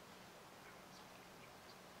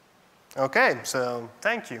 Okay, so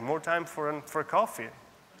thank you. More time for coffee.